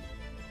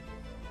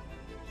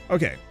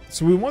 Okay,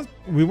 so we want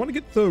to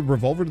get the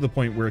revolver to the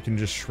point where it can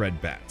just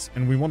shred bats,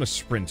 and we want to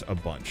sprint a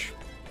bunch.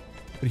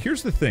 But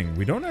here's the thing: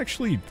 we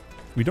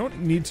don't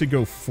need to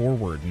go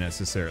forward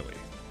necessarily.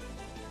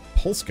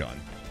 Pulse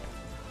gun.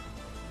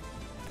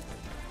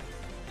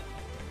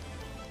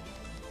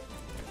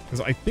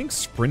 Because I think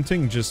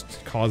sprinting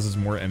just causes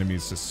more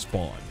enemies to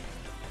spawn.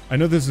 I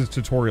know this is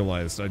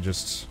tutorialized. I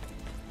just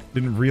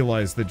didn't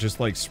realize that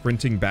just like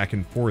sprinting back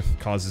and forth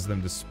causes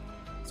them to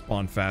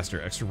spawn faster.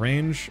 Extra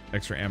range,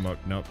 extra ammo.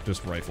 Nope,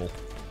 just rifle.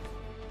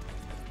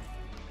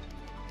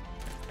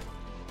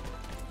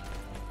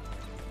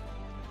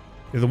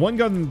 Yeah, the one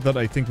gun that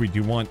I think we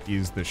do want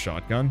is the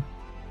shotgun.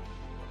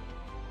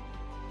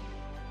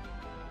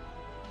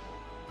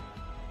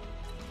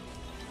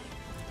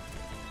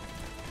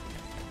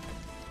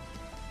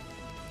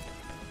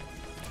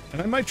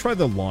 And I might try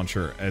the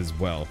launcher as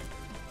well.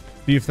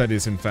 See if that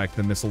is in fact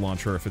the missile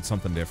launcher or if it's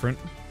something different.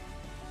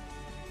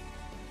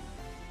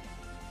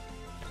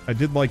 I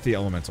did like the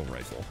elemental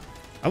rifle.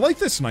 I like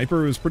the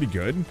sniper, it was pretty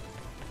good.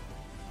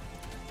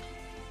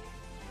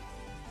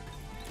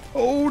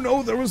 Oh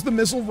no, there was the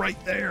missile right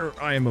there.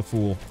 I am a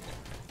fool.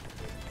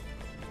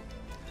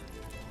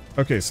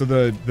 Okay, so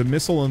the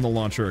missile and the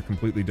launcher are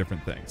completely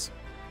different things.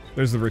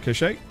 There's the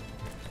ricochet.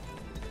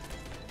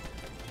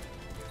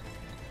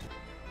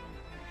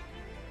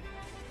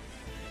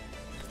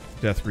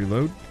 Death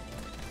reload.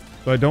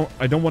 So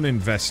I don't want to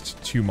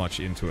invest too much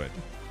into it.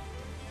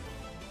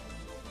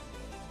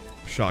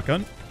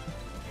 Shotgun.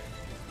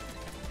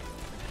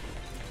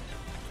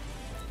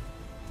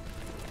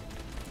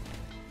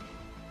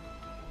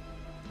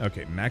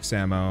 Okay, max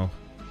ammo,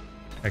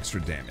 extra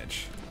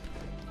damage.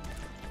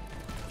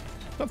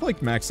 Stuff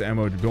like max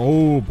ammo.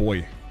 Oh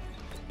boy.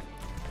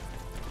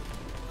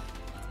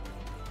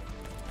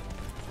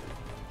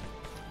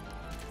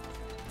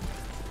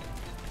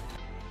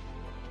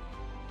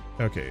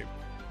 Okay.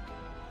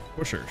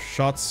 Pusher.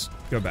 Shots.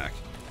 Go back.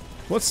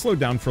 Let's slow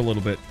down for a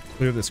little bit.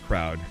 Clear this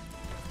crowd.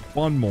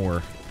 One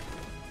more.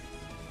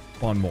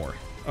 One more.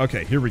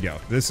 Okay, here we go.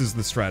 This is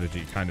the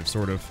strategy, kind of,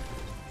 sort of.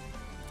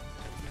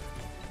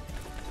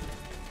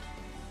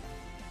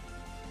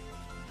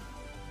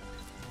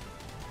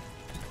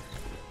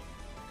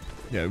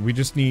 Yeah, we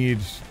just need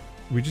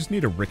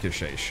a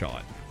ricochet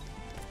shot.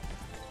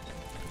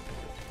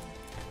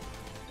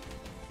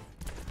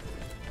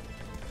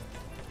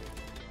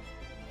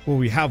 Well,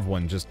 we have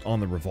one just on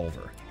the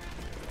revolver.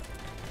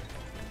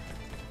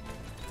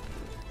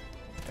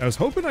 I was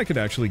hoping I could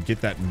actually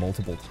get that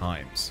multiple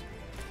times,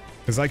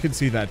 because I could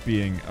see that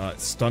being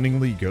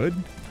stunningly good.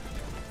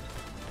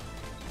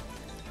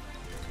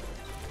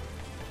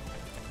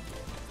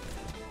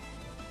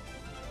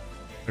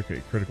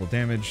 Okay, critical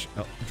damage.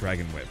 Oh,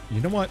 Dragon Whip.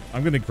 You know what?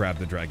 I'm going to grab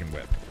the Dragon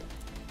Whip.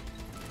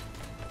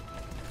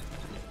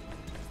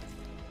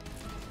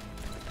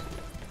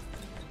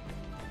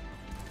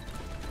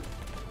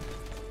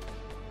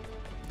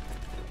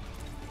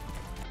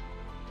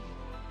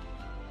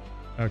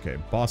 Okay,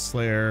 Boss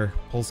Slayer,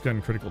 Pulse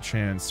Gun, Critical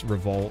Chance,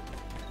 Revolt,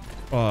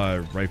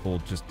 Rifle,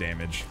 just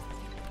damage.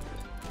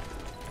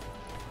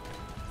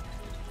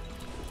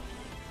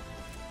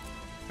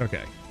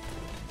 Okay.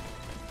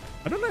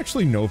 I don't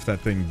actually know if that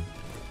thing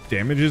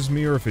damages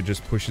me or if it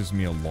just pushes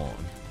me along.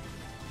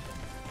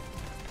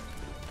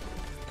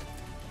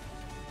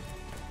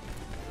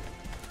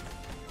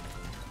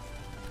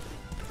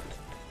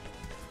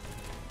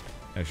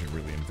 I should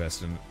really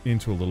invest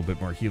into a little bit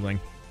more healing.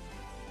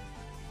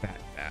 Bat,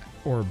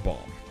 or bomb.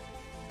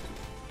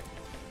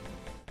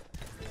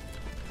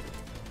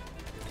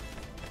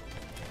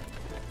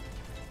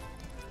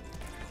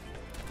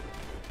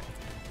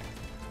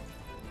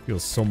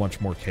 Feels so much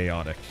more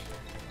chaotic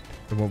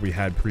than what we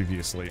had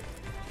previously.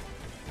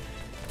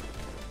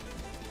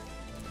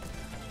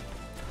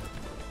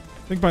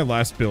 I think my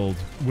last build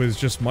was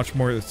just much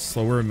more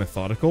slower and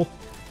methodical,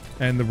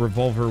 and the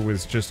revolver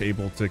was just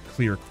able to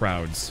clear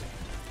crowds.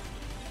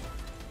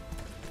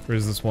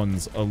 Whereas this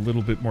one's a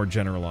little bit more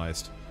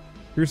generalized.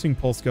 Piercing,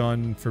 Pulse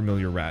Gun,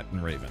 Familiar, Rat,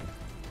 and Raven.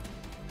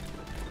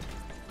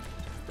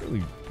 I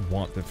really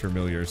want the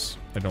Familiars,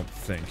 I don't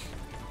think.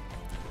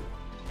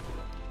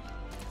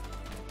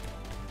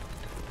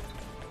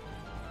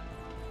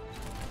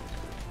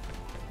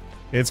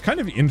 It's kind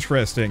of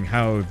interesting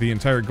how the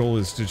entire goal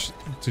is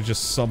to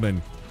just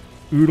summon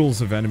oodles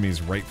of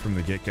enemies right from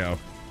the get-go.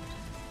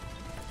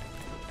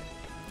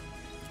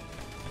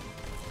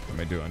 What am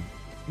I doing?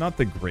 Not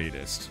the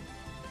greatest.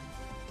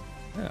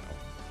 Oh.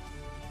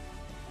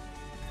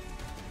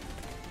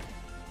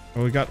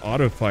 Well, we got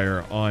auto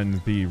fire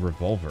on the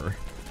revolver.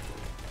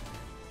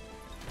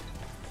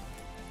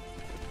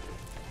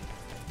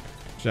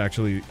 Which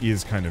actually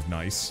is kind of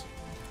nice.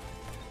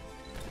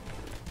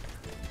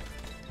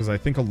 Because I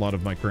think a lot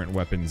of my current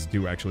weapons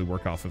do actually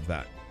work off of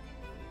that.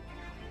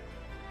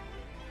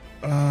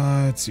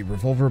 Let's see.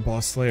 Revolver,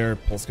 Boss Slayer,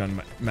 Pulse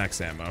Gun,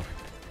 max ammo.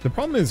 The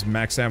problem is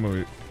max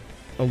ammo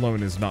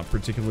alone is not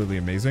particularly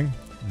amazing.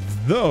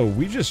 Though,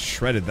 we just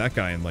shredded that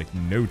guy in like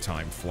no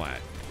time flat.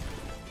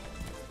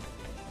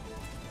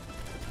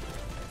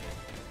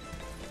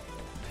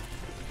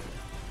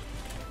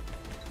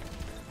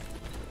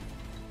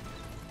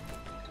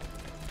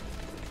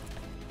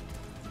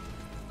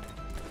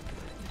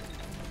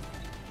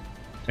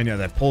 And yeah,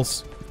 that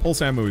pulse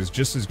ammo is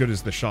just as good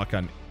as the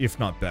shotgun, if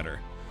not better.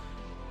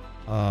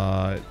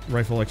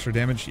 Rifle extra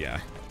damage?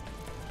 Yeah.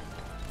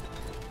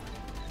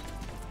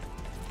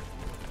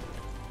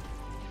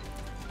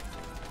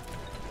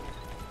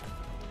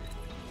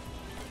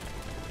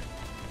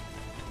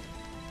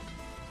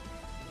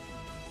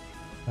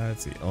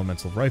 Let's see.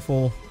 Elemental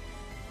rifle.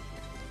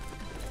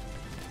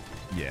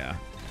 Yeah.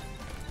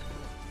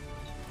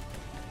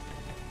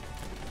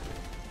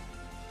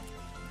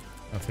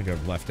 I don't think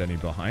I've left any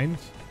behind.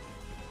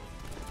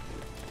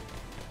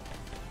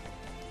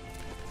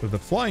 So the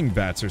flying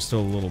bats are still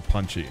a little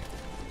punchy.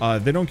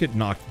 They don't get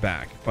knocked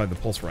back by the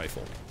pulse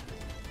rifle,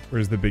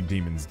 whereas the big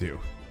demons do.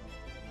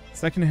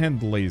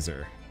 Secondhand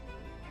laser.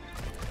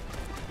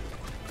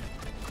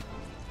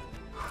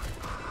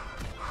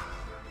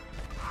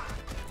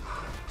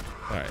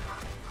 Alright.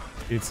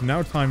 It's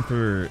now time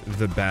for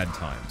the bad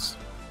times.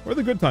 Or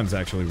the good times,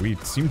 actually. We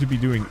seem to be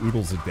doing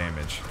oodles of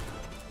damage.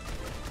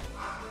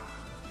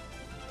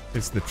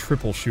 It's the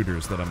triple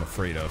shooters that I'm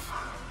afraid of.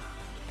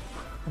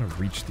 I'm gonna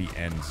reach the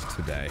end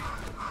today.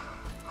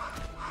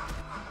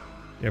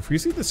 Yeah, if we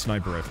see the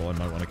sniper rifle, I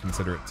might want to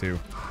consider it too.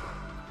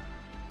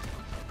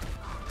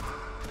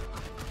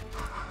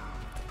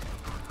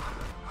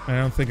 I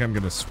don't think I'm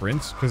gonna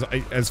sprint, because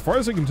as far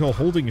as I can tell,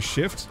 holding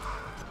shift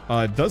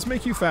does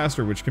make you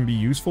faster, which can be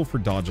useful for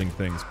dodging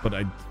things, but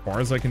as far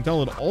as I can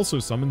tell, it also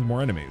summons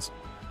more enemies.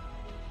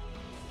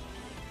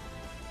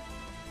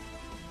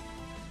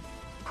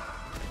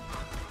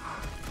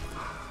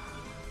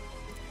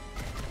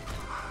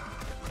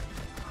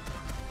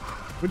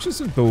 Which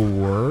isn't the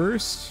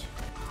worst.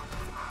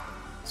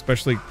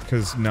 Especially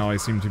because now I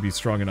seem to be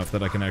strong enough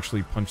that I can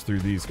actually punch through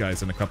these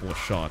guys in a couple of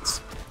shots.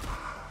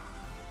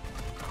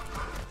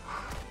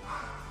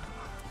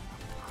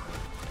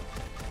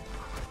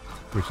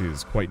 Which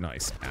is quite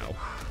nice. Ow.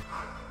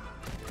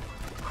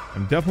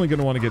 I'm definitely going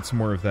to want to get some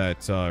more of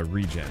that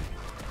regen.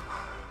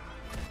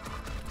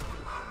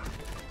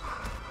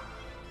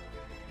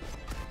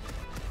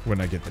 When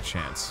I get the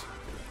chance.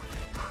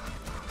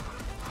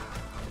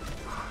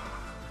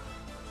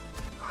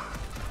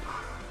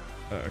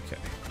 Okay.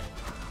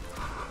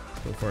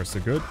 So far, so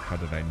good. How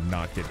did I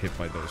not get hit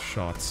by those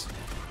shots?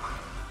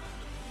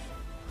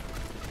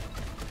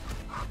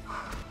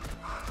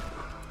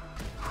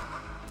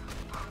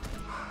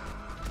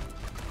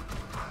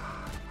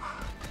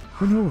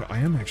 Oh no, I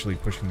am actually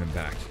pushing them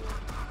back.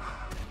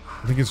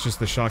 I think it's just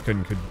the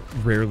shotgun could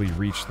rarely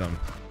reach them.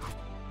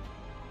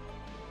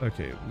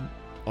 Okay.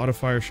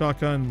 Auto-fire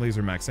shotgun,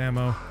 laser max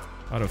ammo,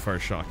 auto-fire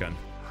shotgun.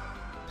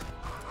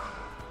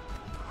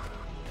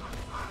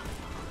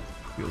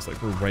 Feels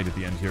like we're right at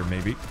the end here,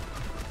 maybe.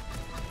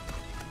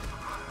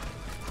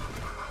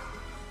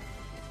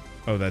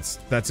 Oh, that's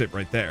it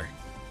right there.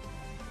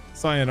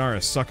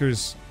 Sayonara,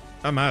 suckers.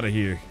 I'm out of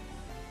here.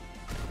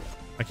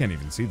 I can't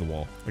even see the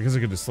wall. I guess I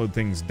could have slowed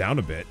things down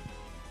a bit.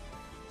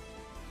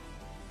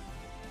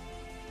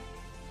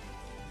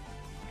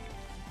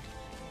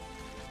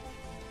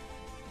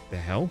 The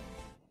hell?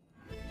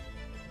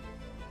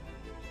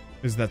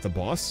 Is that the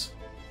boss?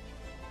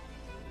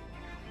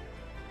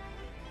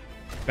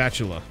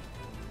 Bachelor.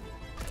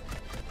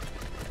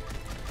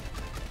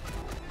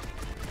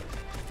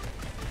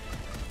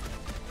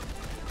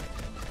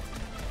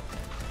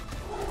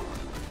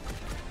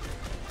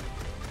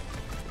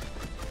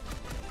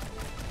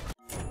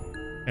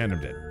 And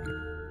I'm dead.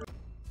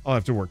 I'll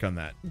have to work on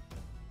that.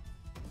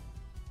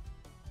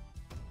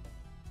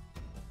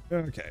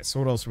 Okay, so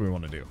what else do we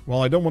want to do?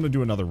 Well, I don't want to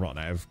do another run.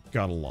 I've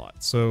got a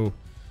lot. So,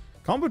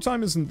 combo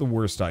time isn't the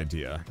worst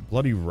idea.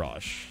 Bloody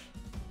Rush.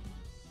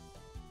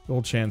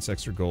 Gold chance,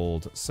 extra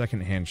gold,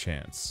 second hand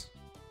chance.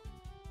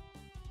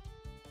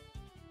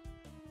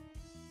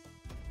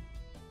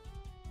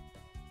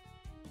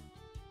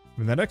 I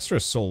mean, that extra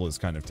soul is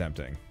kind of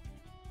tempting.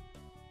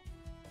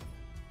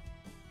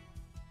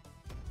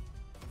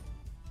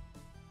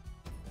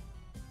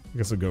 I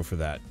guess I'll go for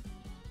that.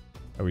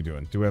 How are we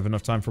doing? Do we have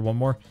enough time for one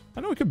more?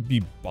 I know I could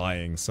be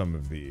buying some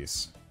of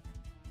these.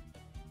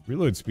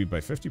 Reload speed by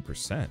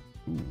 50%.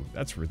 Ooh,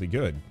 that's really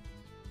good.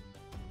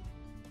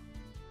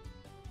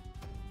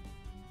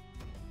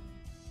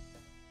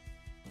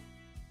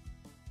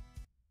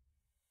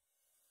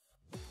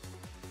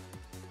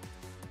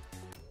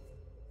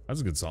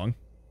 That's a good song.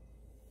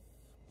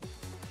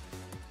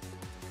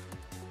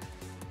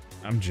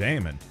 I'm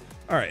jamming.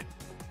 All right.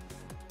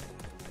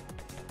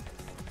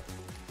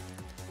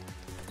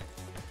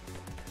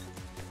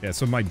 Yeah,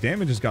 so my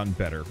damage has gotten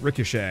better.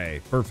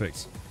 Ricochet.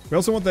 Perfect. We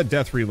also want that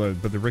death reload,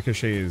 but the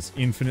ricochet is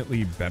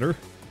infinitely better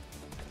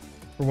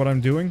for what I'm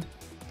doing.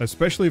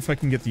 Especially if I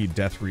can get the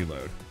death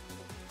reload.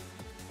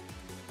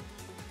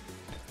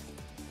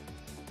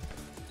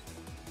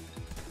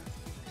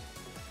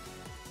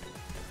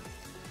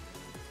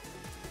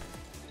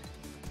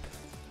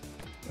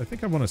 I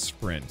think I want to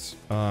sprint.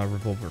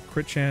 Revolver,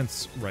 crit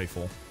chance,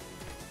 rifle.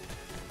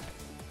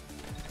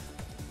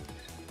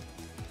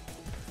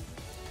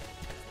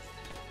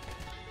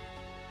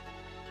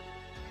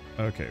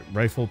 Okay,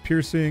 rifle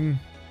piercing.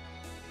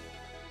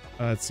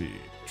 Let's see.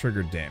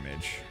 Trigger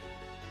damage.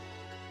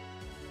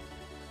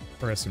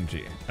 Or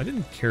SMG. I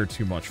didn't care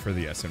too much for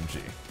the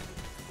SMG.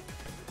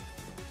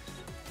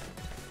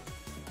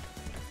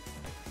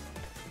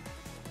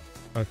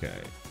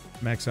 Okay.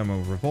 Max ammo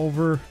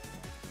revolver.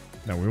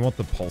 No, we want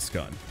the pulse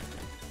gun.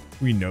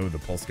 We know the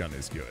pulse gun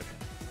is good.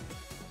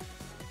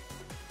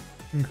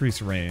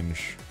 Increase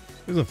range.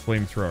 There's a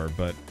flamethrower,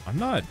 but I'm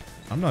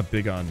not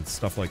big on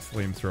stuff like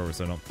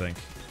flamethrowers, I don't think.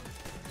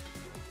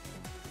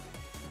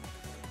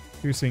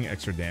 Piercing,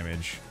 extra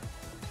damage.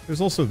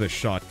 There's also the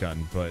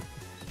shotgun, but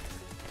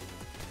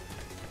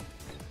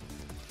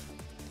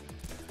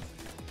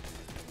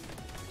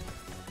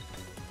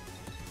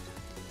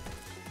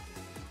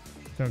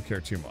don't care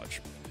too much.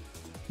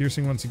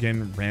 Piercing once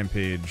again,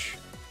 rampage,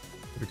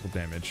 critical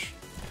damage.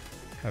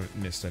 Haven't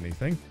missed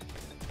anything.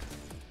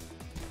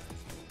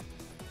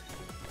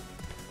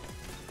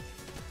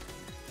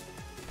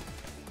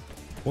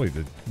 Boy,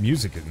 the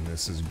music in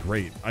this is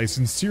great. I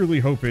sincerely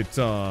hope it's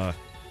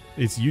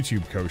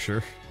YouTube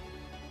kosher.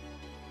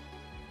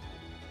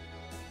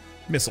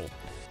 Missile.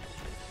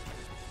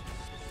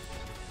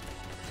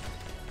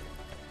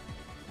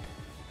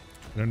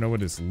 I don't know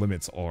what its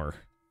limits are,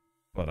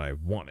 but I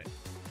want it.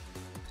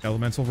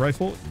 Elemental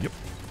rifle? Yep.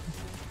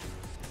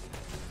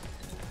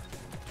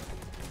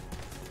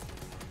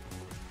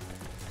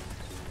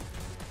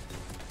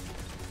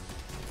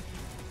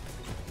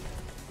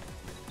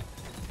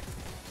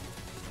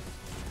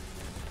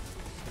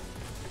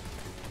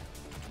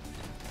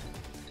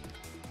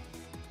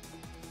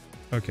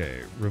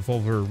 Okay,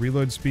 revolver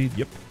reload speed,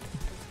 yep.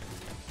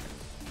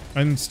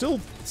 I'm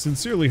still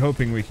sincerely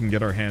hoping we can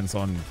get our hands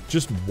on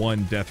just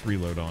one death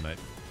reload on it.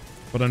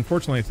 But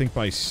unfortunately, I think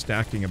by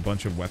stacking a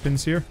bunch of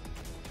weapons here,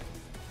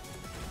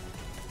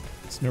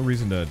 there's no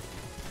reason to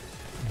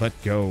let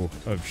go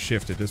of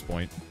shift at this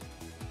point.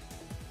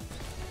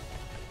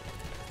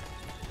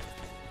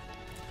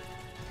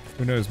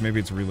 Who knows,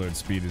 maybe its reload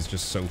speed is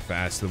just so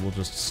fast that we'll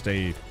just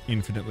stay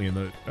infinitely in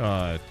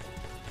the,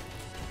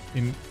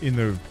 in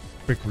the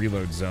quick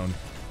reload zone.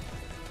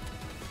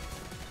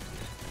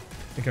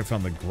 I think I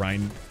found the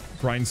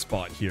grind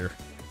spot here.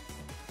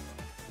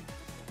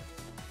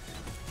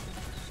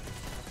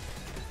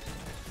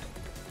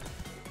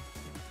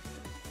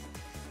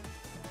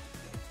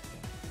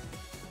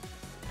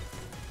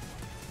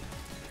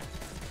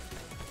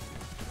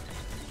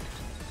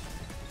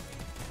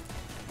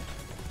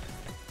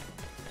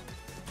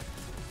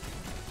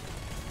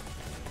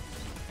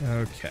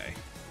 Okay.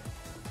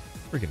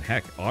 Freaking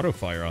heck, auto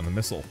fire on the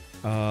missile.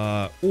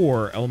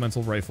 Or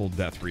elemental rifle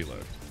death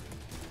reload.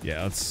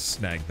 Yeah, let's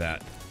snag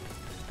that.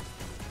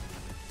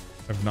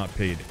 I've not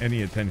paid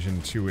any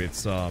attention to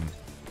its, oh,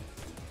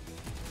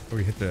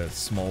 we hit the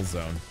small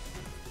zone.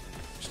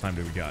 How much time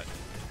do we got?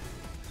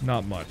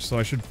 Not much, so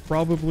I should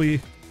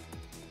probably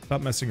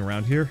Stop messing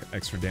around here.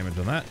 Extra damage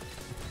on that.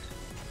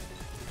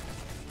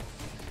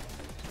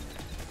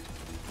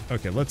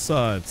 Okay, let's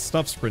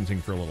stop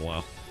sprinting for a little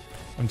while.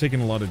 I'm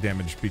taking a lot of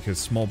damage because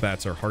small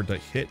bats are hard to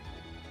hit.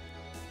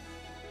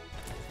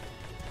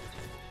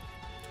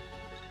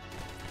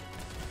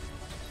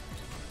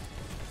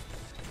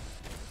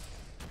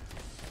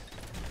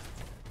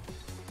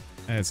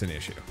 That's an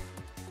issue.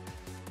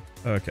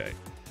 Okay.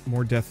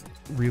 More death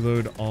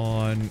reload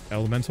on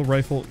elemental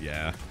rifle?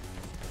 Yeah.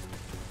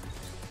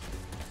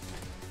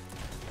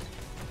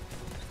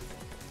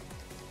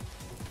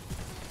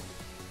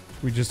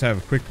 We just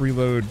have quick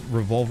reload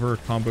revolver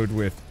comboed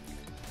with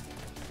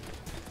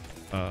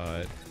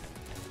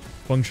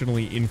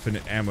functionally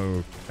infinite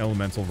ammo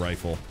elemental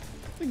rifle.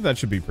 I think that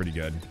should be pretty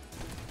good.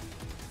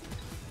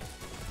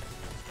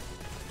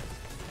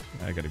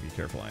 I gotta be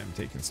careful. I am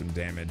taking some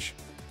damage.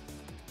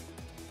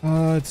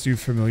 Let's do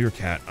familiar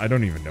cat. I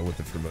don't even know what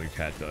the familiar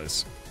cat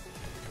does.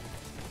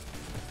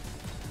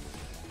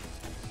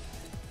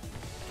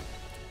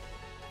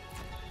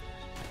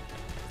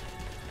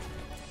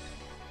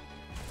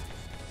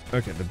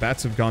 Okay, the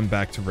bats have gone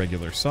back to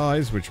regular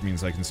size, which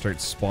means I can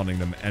start spawning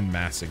them en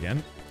masse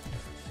again.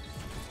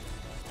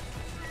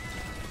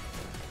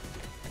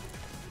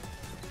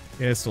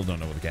 Yeah, I still don't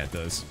know what the cat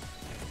does.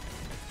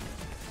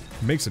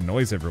 It makes a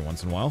noise every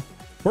once in a while.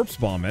 Corpse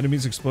bomb.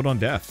 Enemies explode on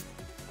death.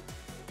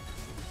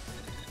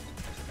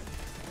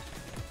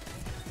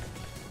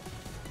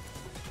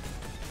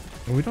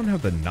 Well, we don't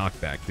have the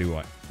knockback,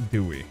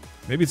 do we?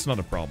 Maybe it's not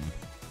a problem.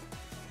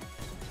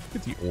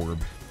 Get the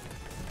orb.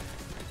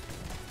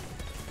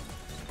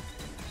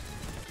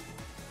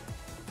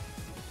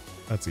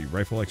 Let's see.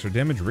 Rifle extra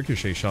damage.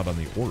 Ricochet shot on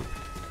the orb.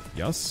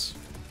 Yes.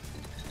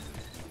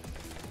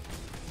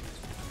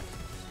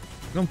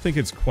 I don't think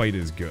it's quite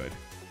as good.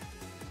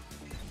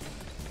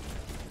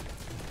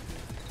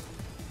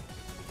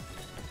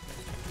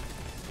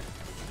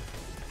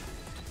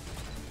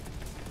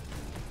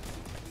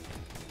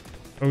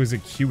 Oh, is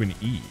it Q and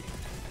E?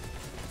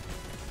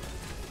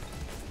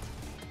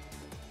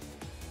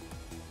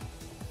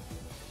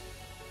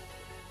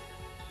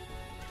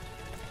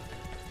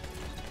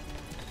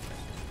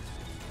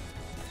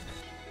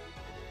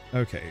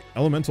 Okay,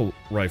 elemental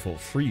rifle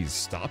freeze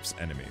stops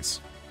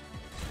enemies.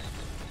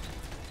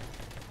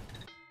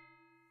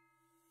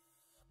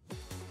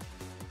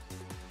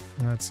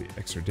 Let's see,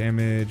 extra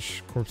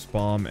damage, corpse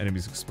bomb,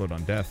 enemies explode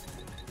on death.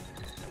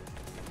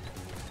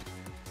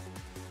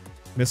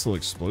 Missile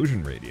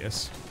explosion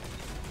radius.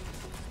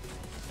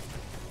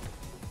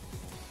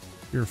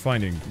 You're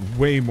finding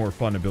way more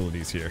fun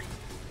abilities here.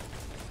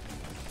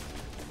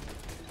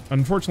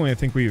 Unfortunately, I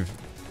think we've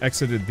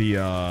exited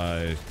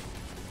the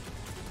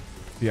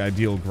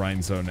ideal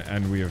grind zone,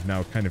 and we have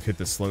now kind of hit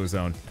the slow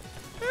zone.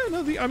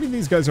 No, I mean,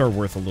 these guys are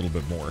worth a little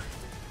bit more.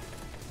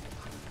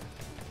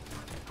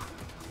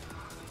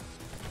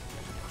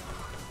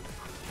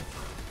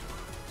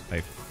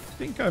 I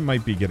think I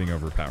might be getting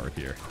overpowered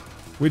here,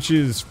 which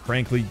is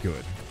frankly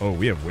good. Oh,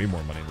 we have way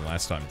more money than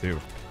last time, too.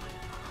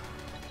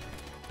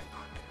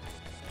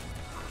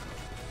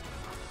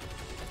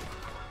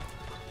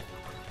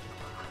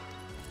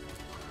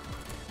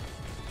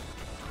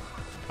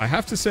 I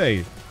have to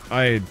say,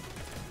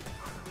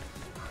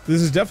 this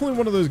is definitely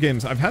one of those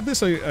games. I've had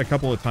this a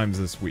couple of times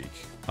this week.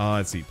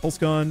 Let's see. Pulse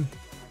gun.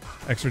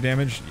 Extra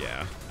damage.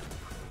 Yeah.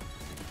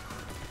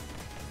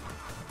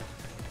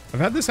 I've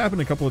had this happen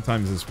a couple of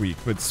times this week,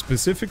 but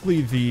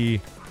specifically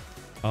the...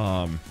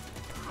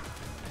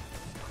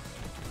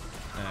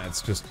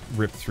 it's just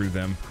ripped through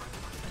them.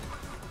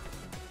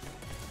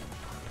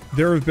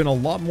 There have been a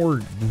lot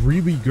more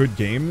really good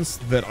games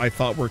that I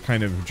thought were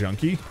kind of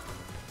junky.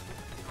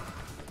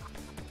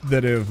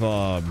 That have,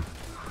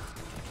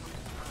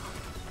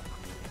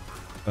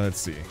 let's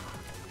see.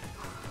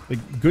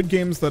 Like, good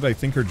games that I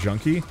think are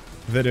junky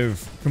that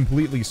have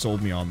completely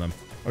sold me on them.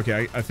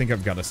 Okay, I think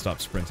I've got to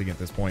stop sprinting at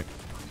this point.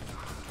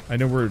 I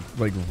know we're,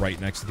 like, right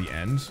next to the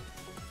end,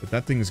 but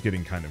that thing's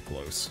getting kind of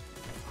close.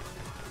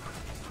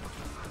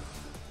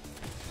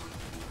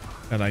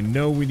 And I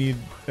know we need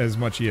as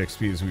much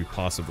EXP as we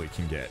possibly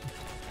can get.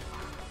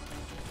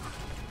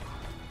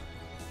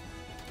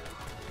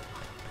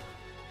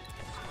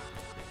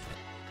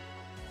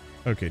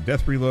 Okay,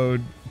 death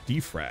reload,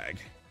 defrag.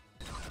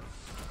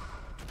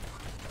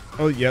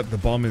 Oh, yeah, the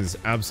bomb is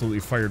absolutely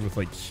fired with,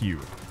 like, Q.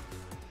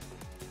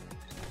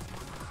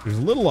 It was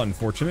a little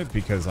unfortunate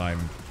because I'm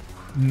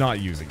not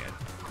using it.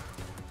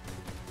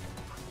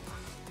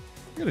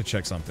 I gotta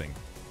check something.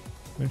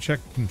 I'm gonna check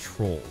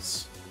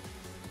controls.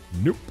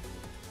 Nope.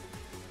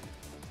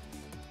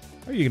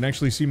 Oh, you can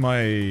actually see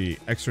my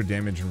extra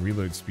damage and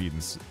reload speed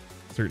and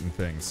certain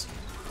things.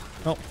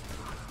 Oh,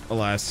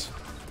 alas.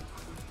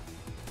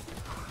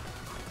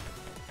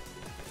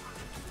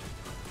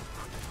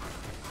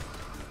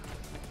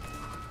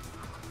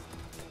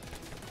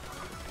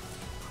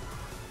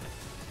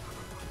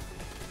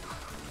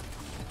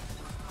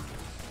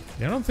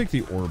 Yeah, I don't think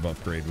the orb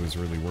upgrade was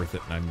really worth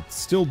it, and I'm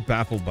still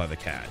baffled by the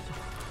cat.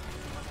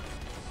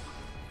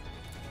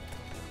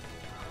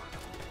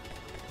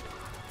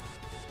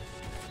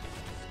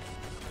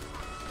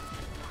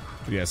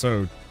 Yeah,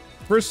 so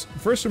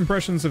first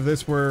impressions of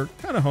this were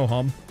kind of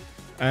ho-hum.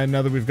 And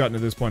now that we've gotten to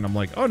this point, I'm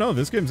like, oh no,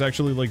 this game's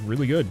actually like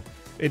really good.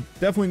 It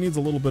definitely needs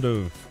a little bit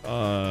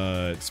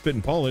of spit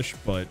and polish,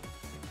 but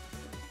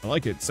I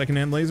like it.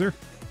 Secondhand laser?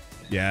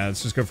 Yeah,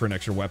 let's just go for an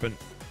extra weapon.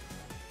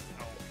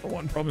 The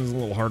one problem is a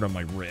little hard on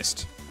my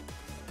wrist.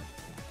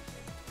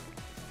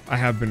 I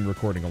have been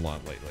recording a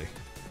lot lately.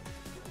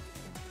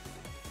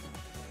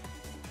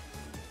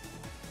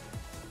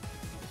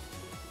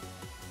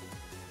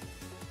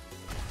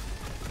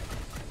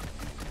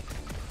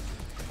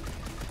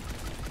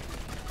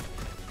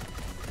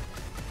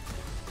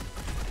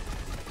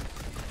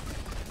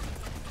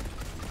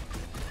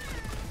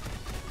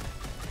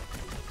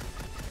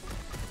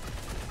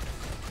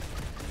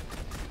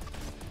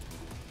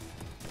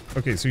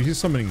 Okay, so he's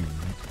summoning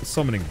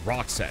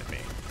rocks at me.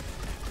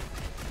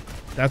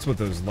 That's what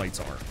those lights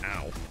are.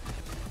 Ow.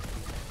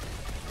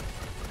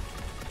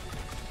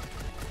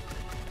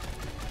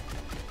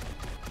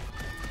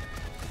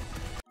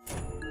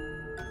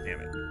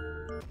 Damn it.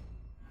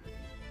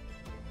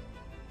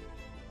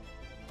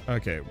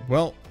 Okay,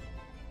 well,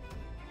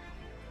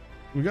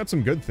 we got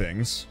some good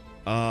things.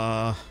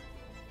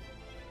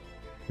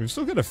 We've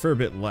still got a fair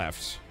bit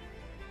left.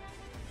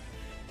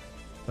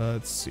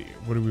 Let's see.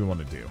 What do we want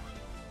to do?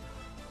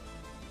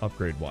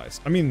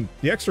 Upgrade-wise. I mean,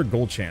 the extra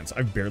gold chance,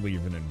 I've barely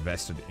even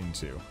invested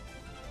into.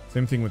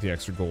 Same thing with the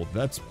extra gold.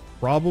 That's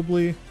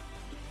probably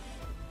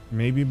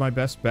maybe my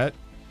best bet.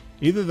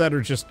 Either that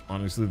or just,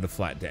 honestly, the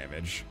flat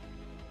damage.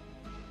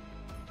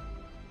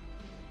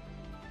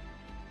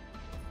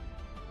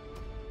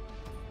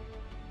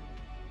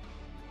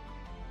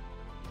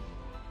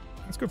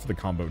 Let's go for the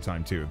combo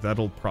time, too.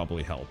 That'll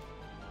probably help.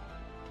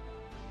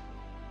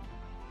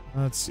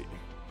 Let's see.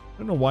 I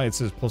don't know why it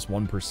says plus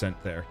 1%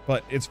 there,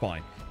 but it's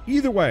fine.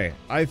 Either way,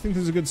 I think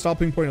this is a good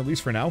stopping point, at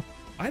least for now.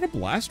 I had a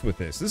blast with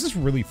this. This is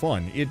really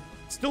fun. It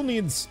still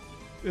needs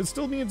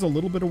a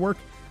little bit of work.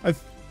 I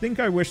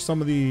think I wish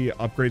some of the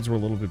upgrades were a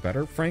little bit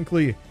better.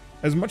 Frankly,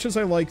 as much as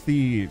I like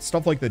the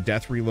stuff like the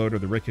death reload or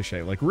the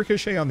ricochet, like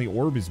ricochet on the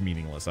orb is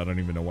meaningless. I don't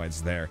even know why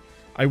it's there.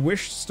 I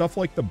wish stuff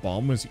like the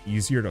bomb was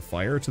easier to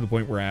fire to the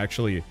point where I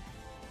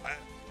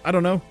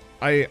don't know.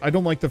 I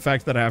don't like the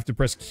fact that I have to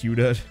press Q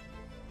to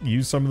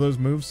use some of those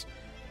moves.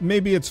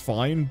 Maybe it's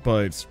fine,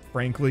 but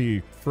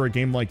frankly, for a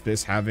game like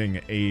this, having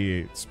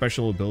a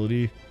special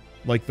ability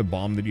like the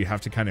bomb that you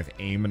have to kind of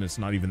aim and it's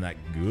not even that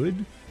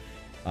good,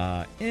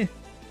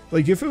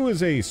 Like, if it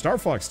was a Star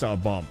Fox style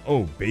bomb,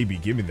 oh, baby,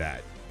 give me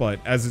that. But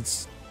as it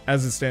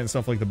stands,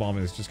 stuff like the bomb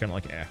is just kind of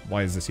like,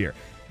 why is this here?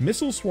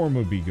 Missile Swarm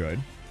would be good.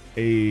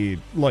 A,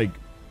 like,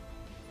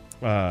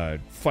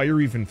 fire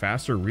even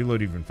faster,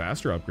 reload even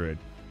faster upgrade.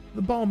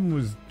 The bomb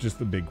was just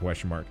the big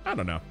question mark. I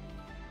don't know.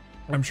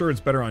 I'm sure it's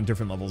better on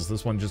different levels.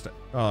 This one just,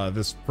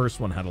 this first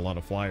one had a lot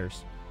of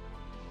flyers.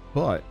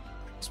 But,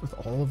 with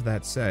all of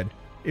that said,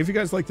 if you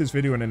guys like this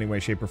video in any way,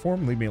 shape, or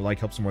form, leave me a like,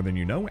 helps more than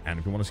you know. And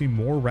if you want to see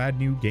more rad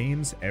new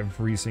games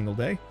every single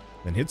day,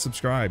 then hit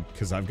subscribe,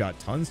 because I've got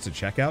tons to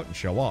check out and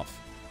show off.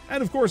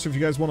 And of course, if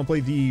you guys want to play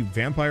the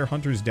Vampire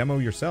Hunters demo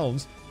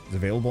yourselves, it's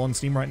available on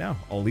Steam right now.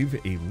 I'll leave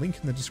a link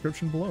in the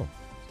description below.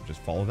 So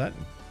just follow that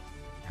and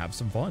have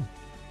some fun.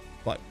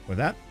 But with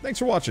that, thanks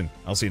for watching.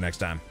 I'll see you next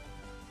time.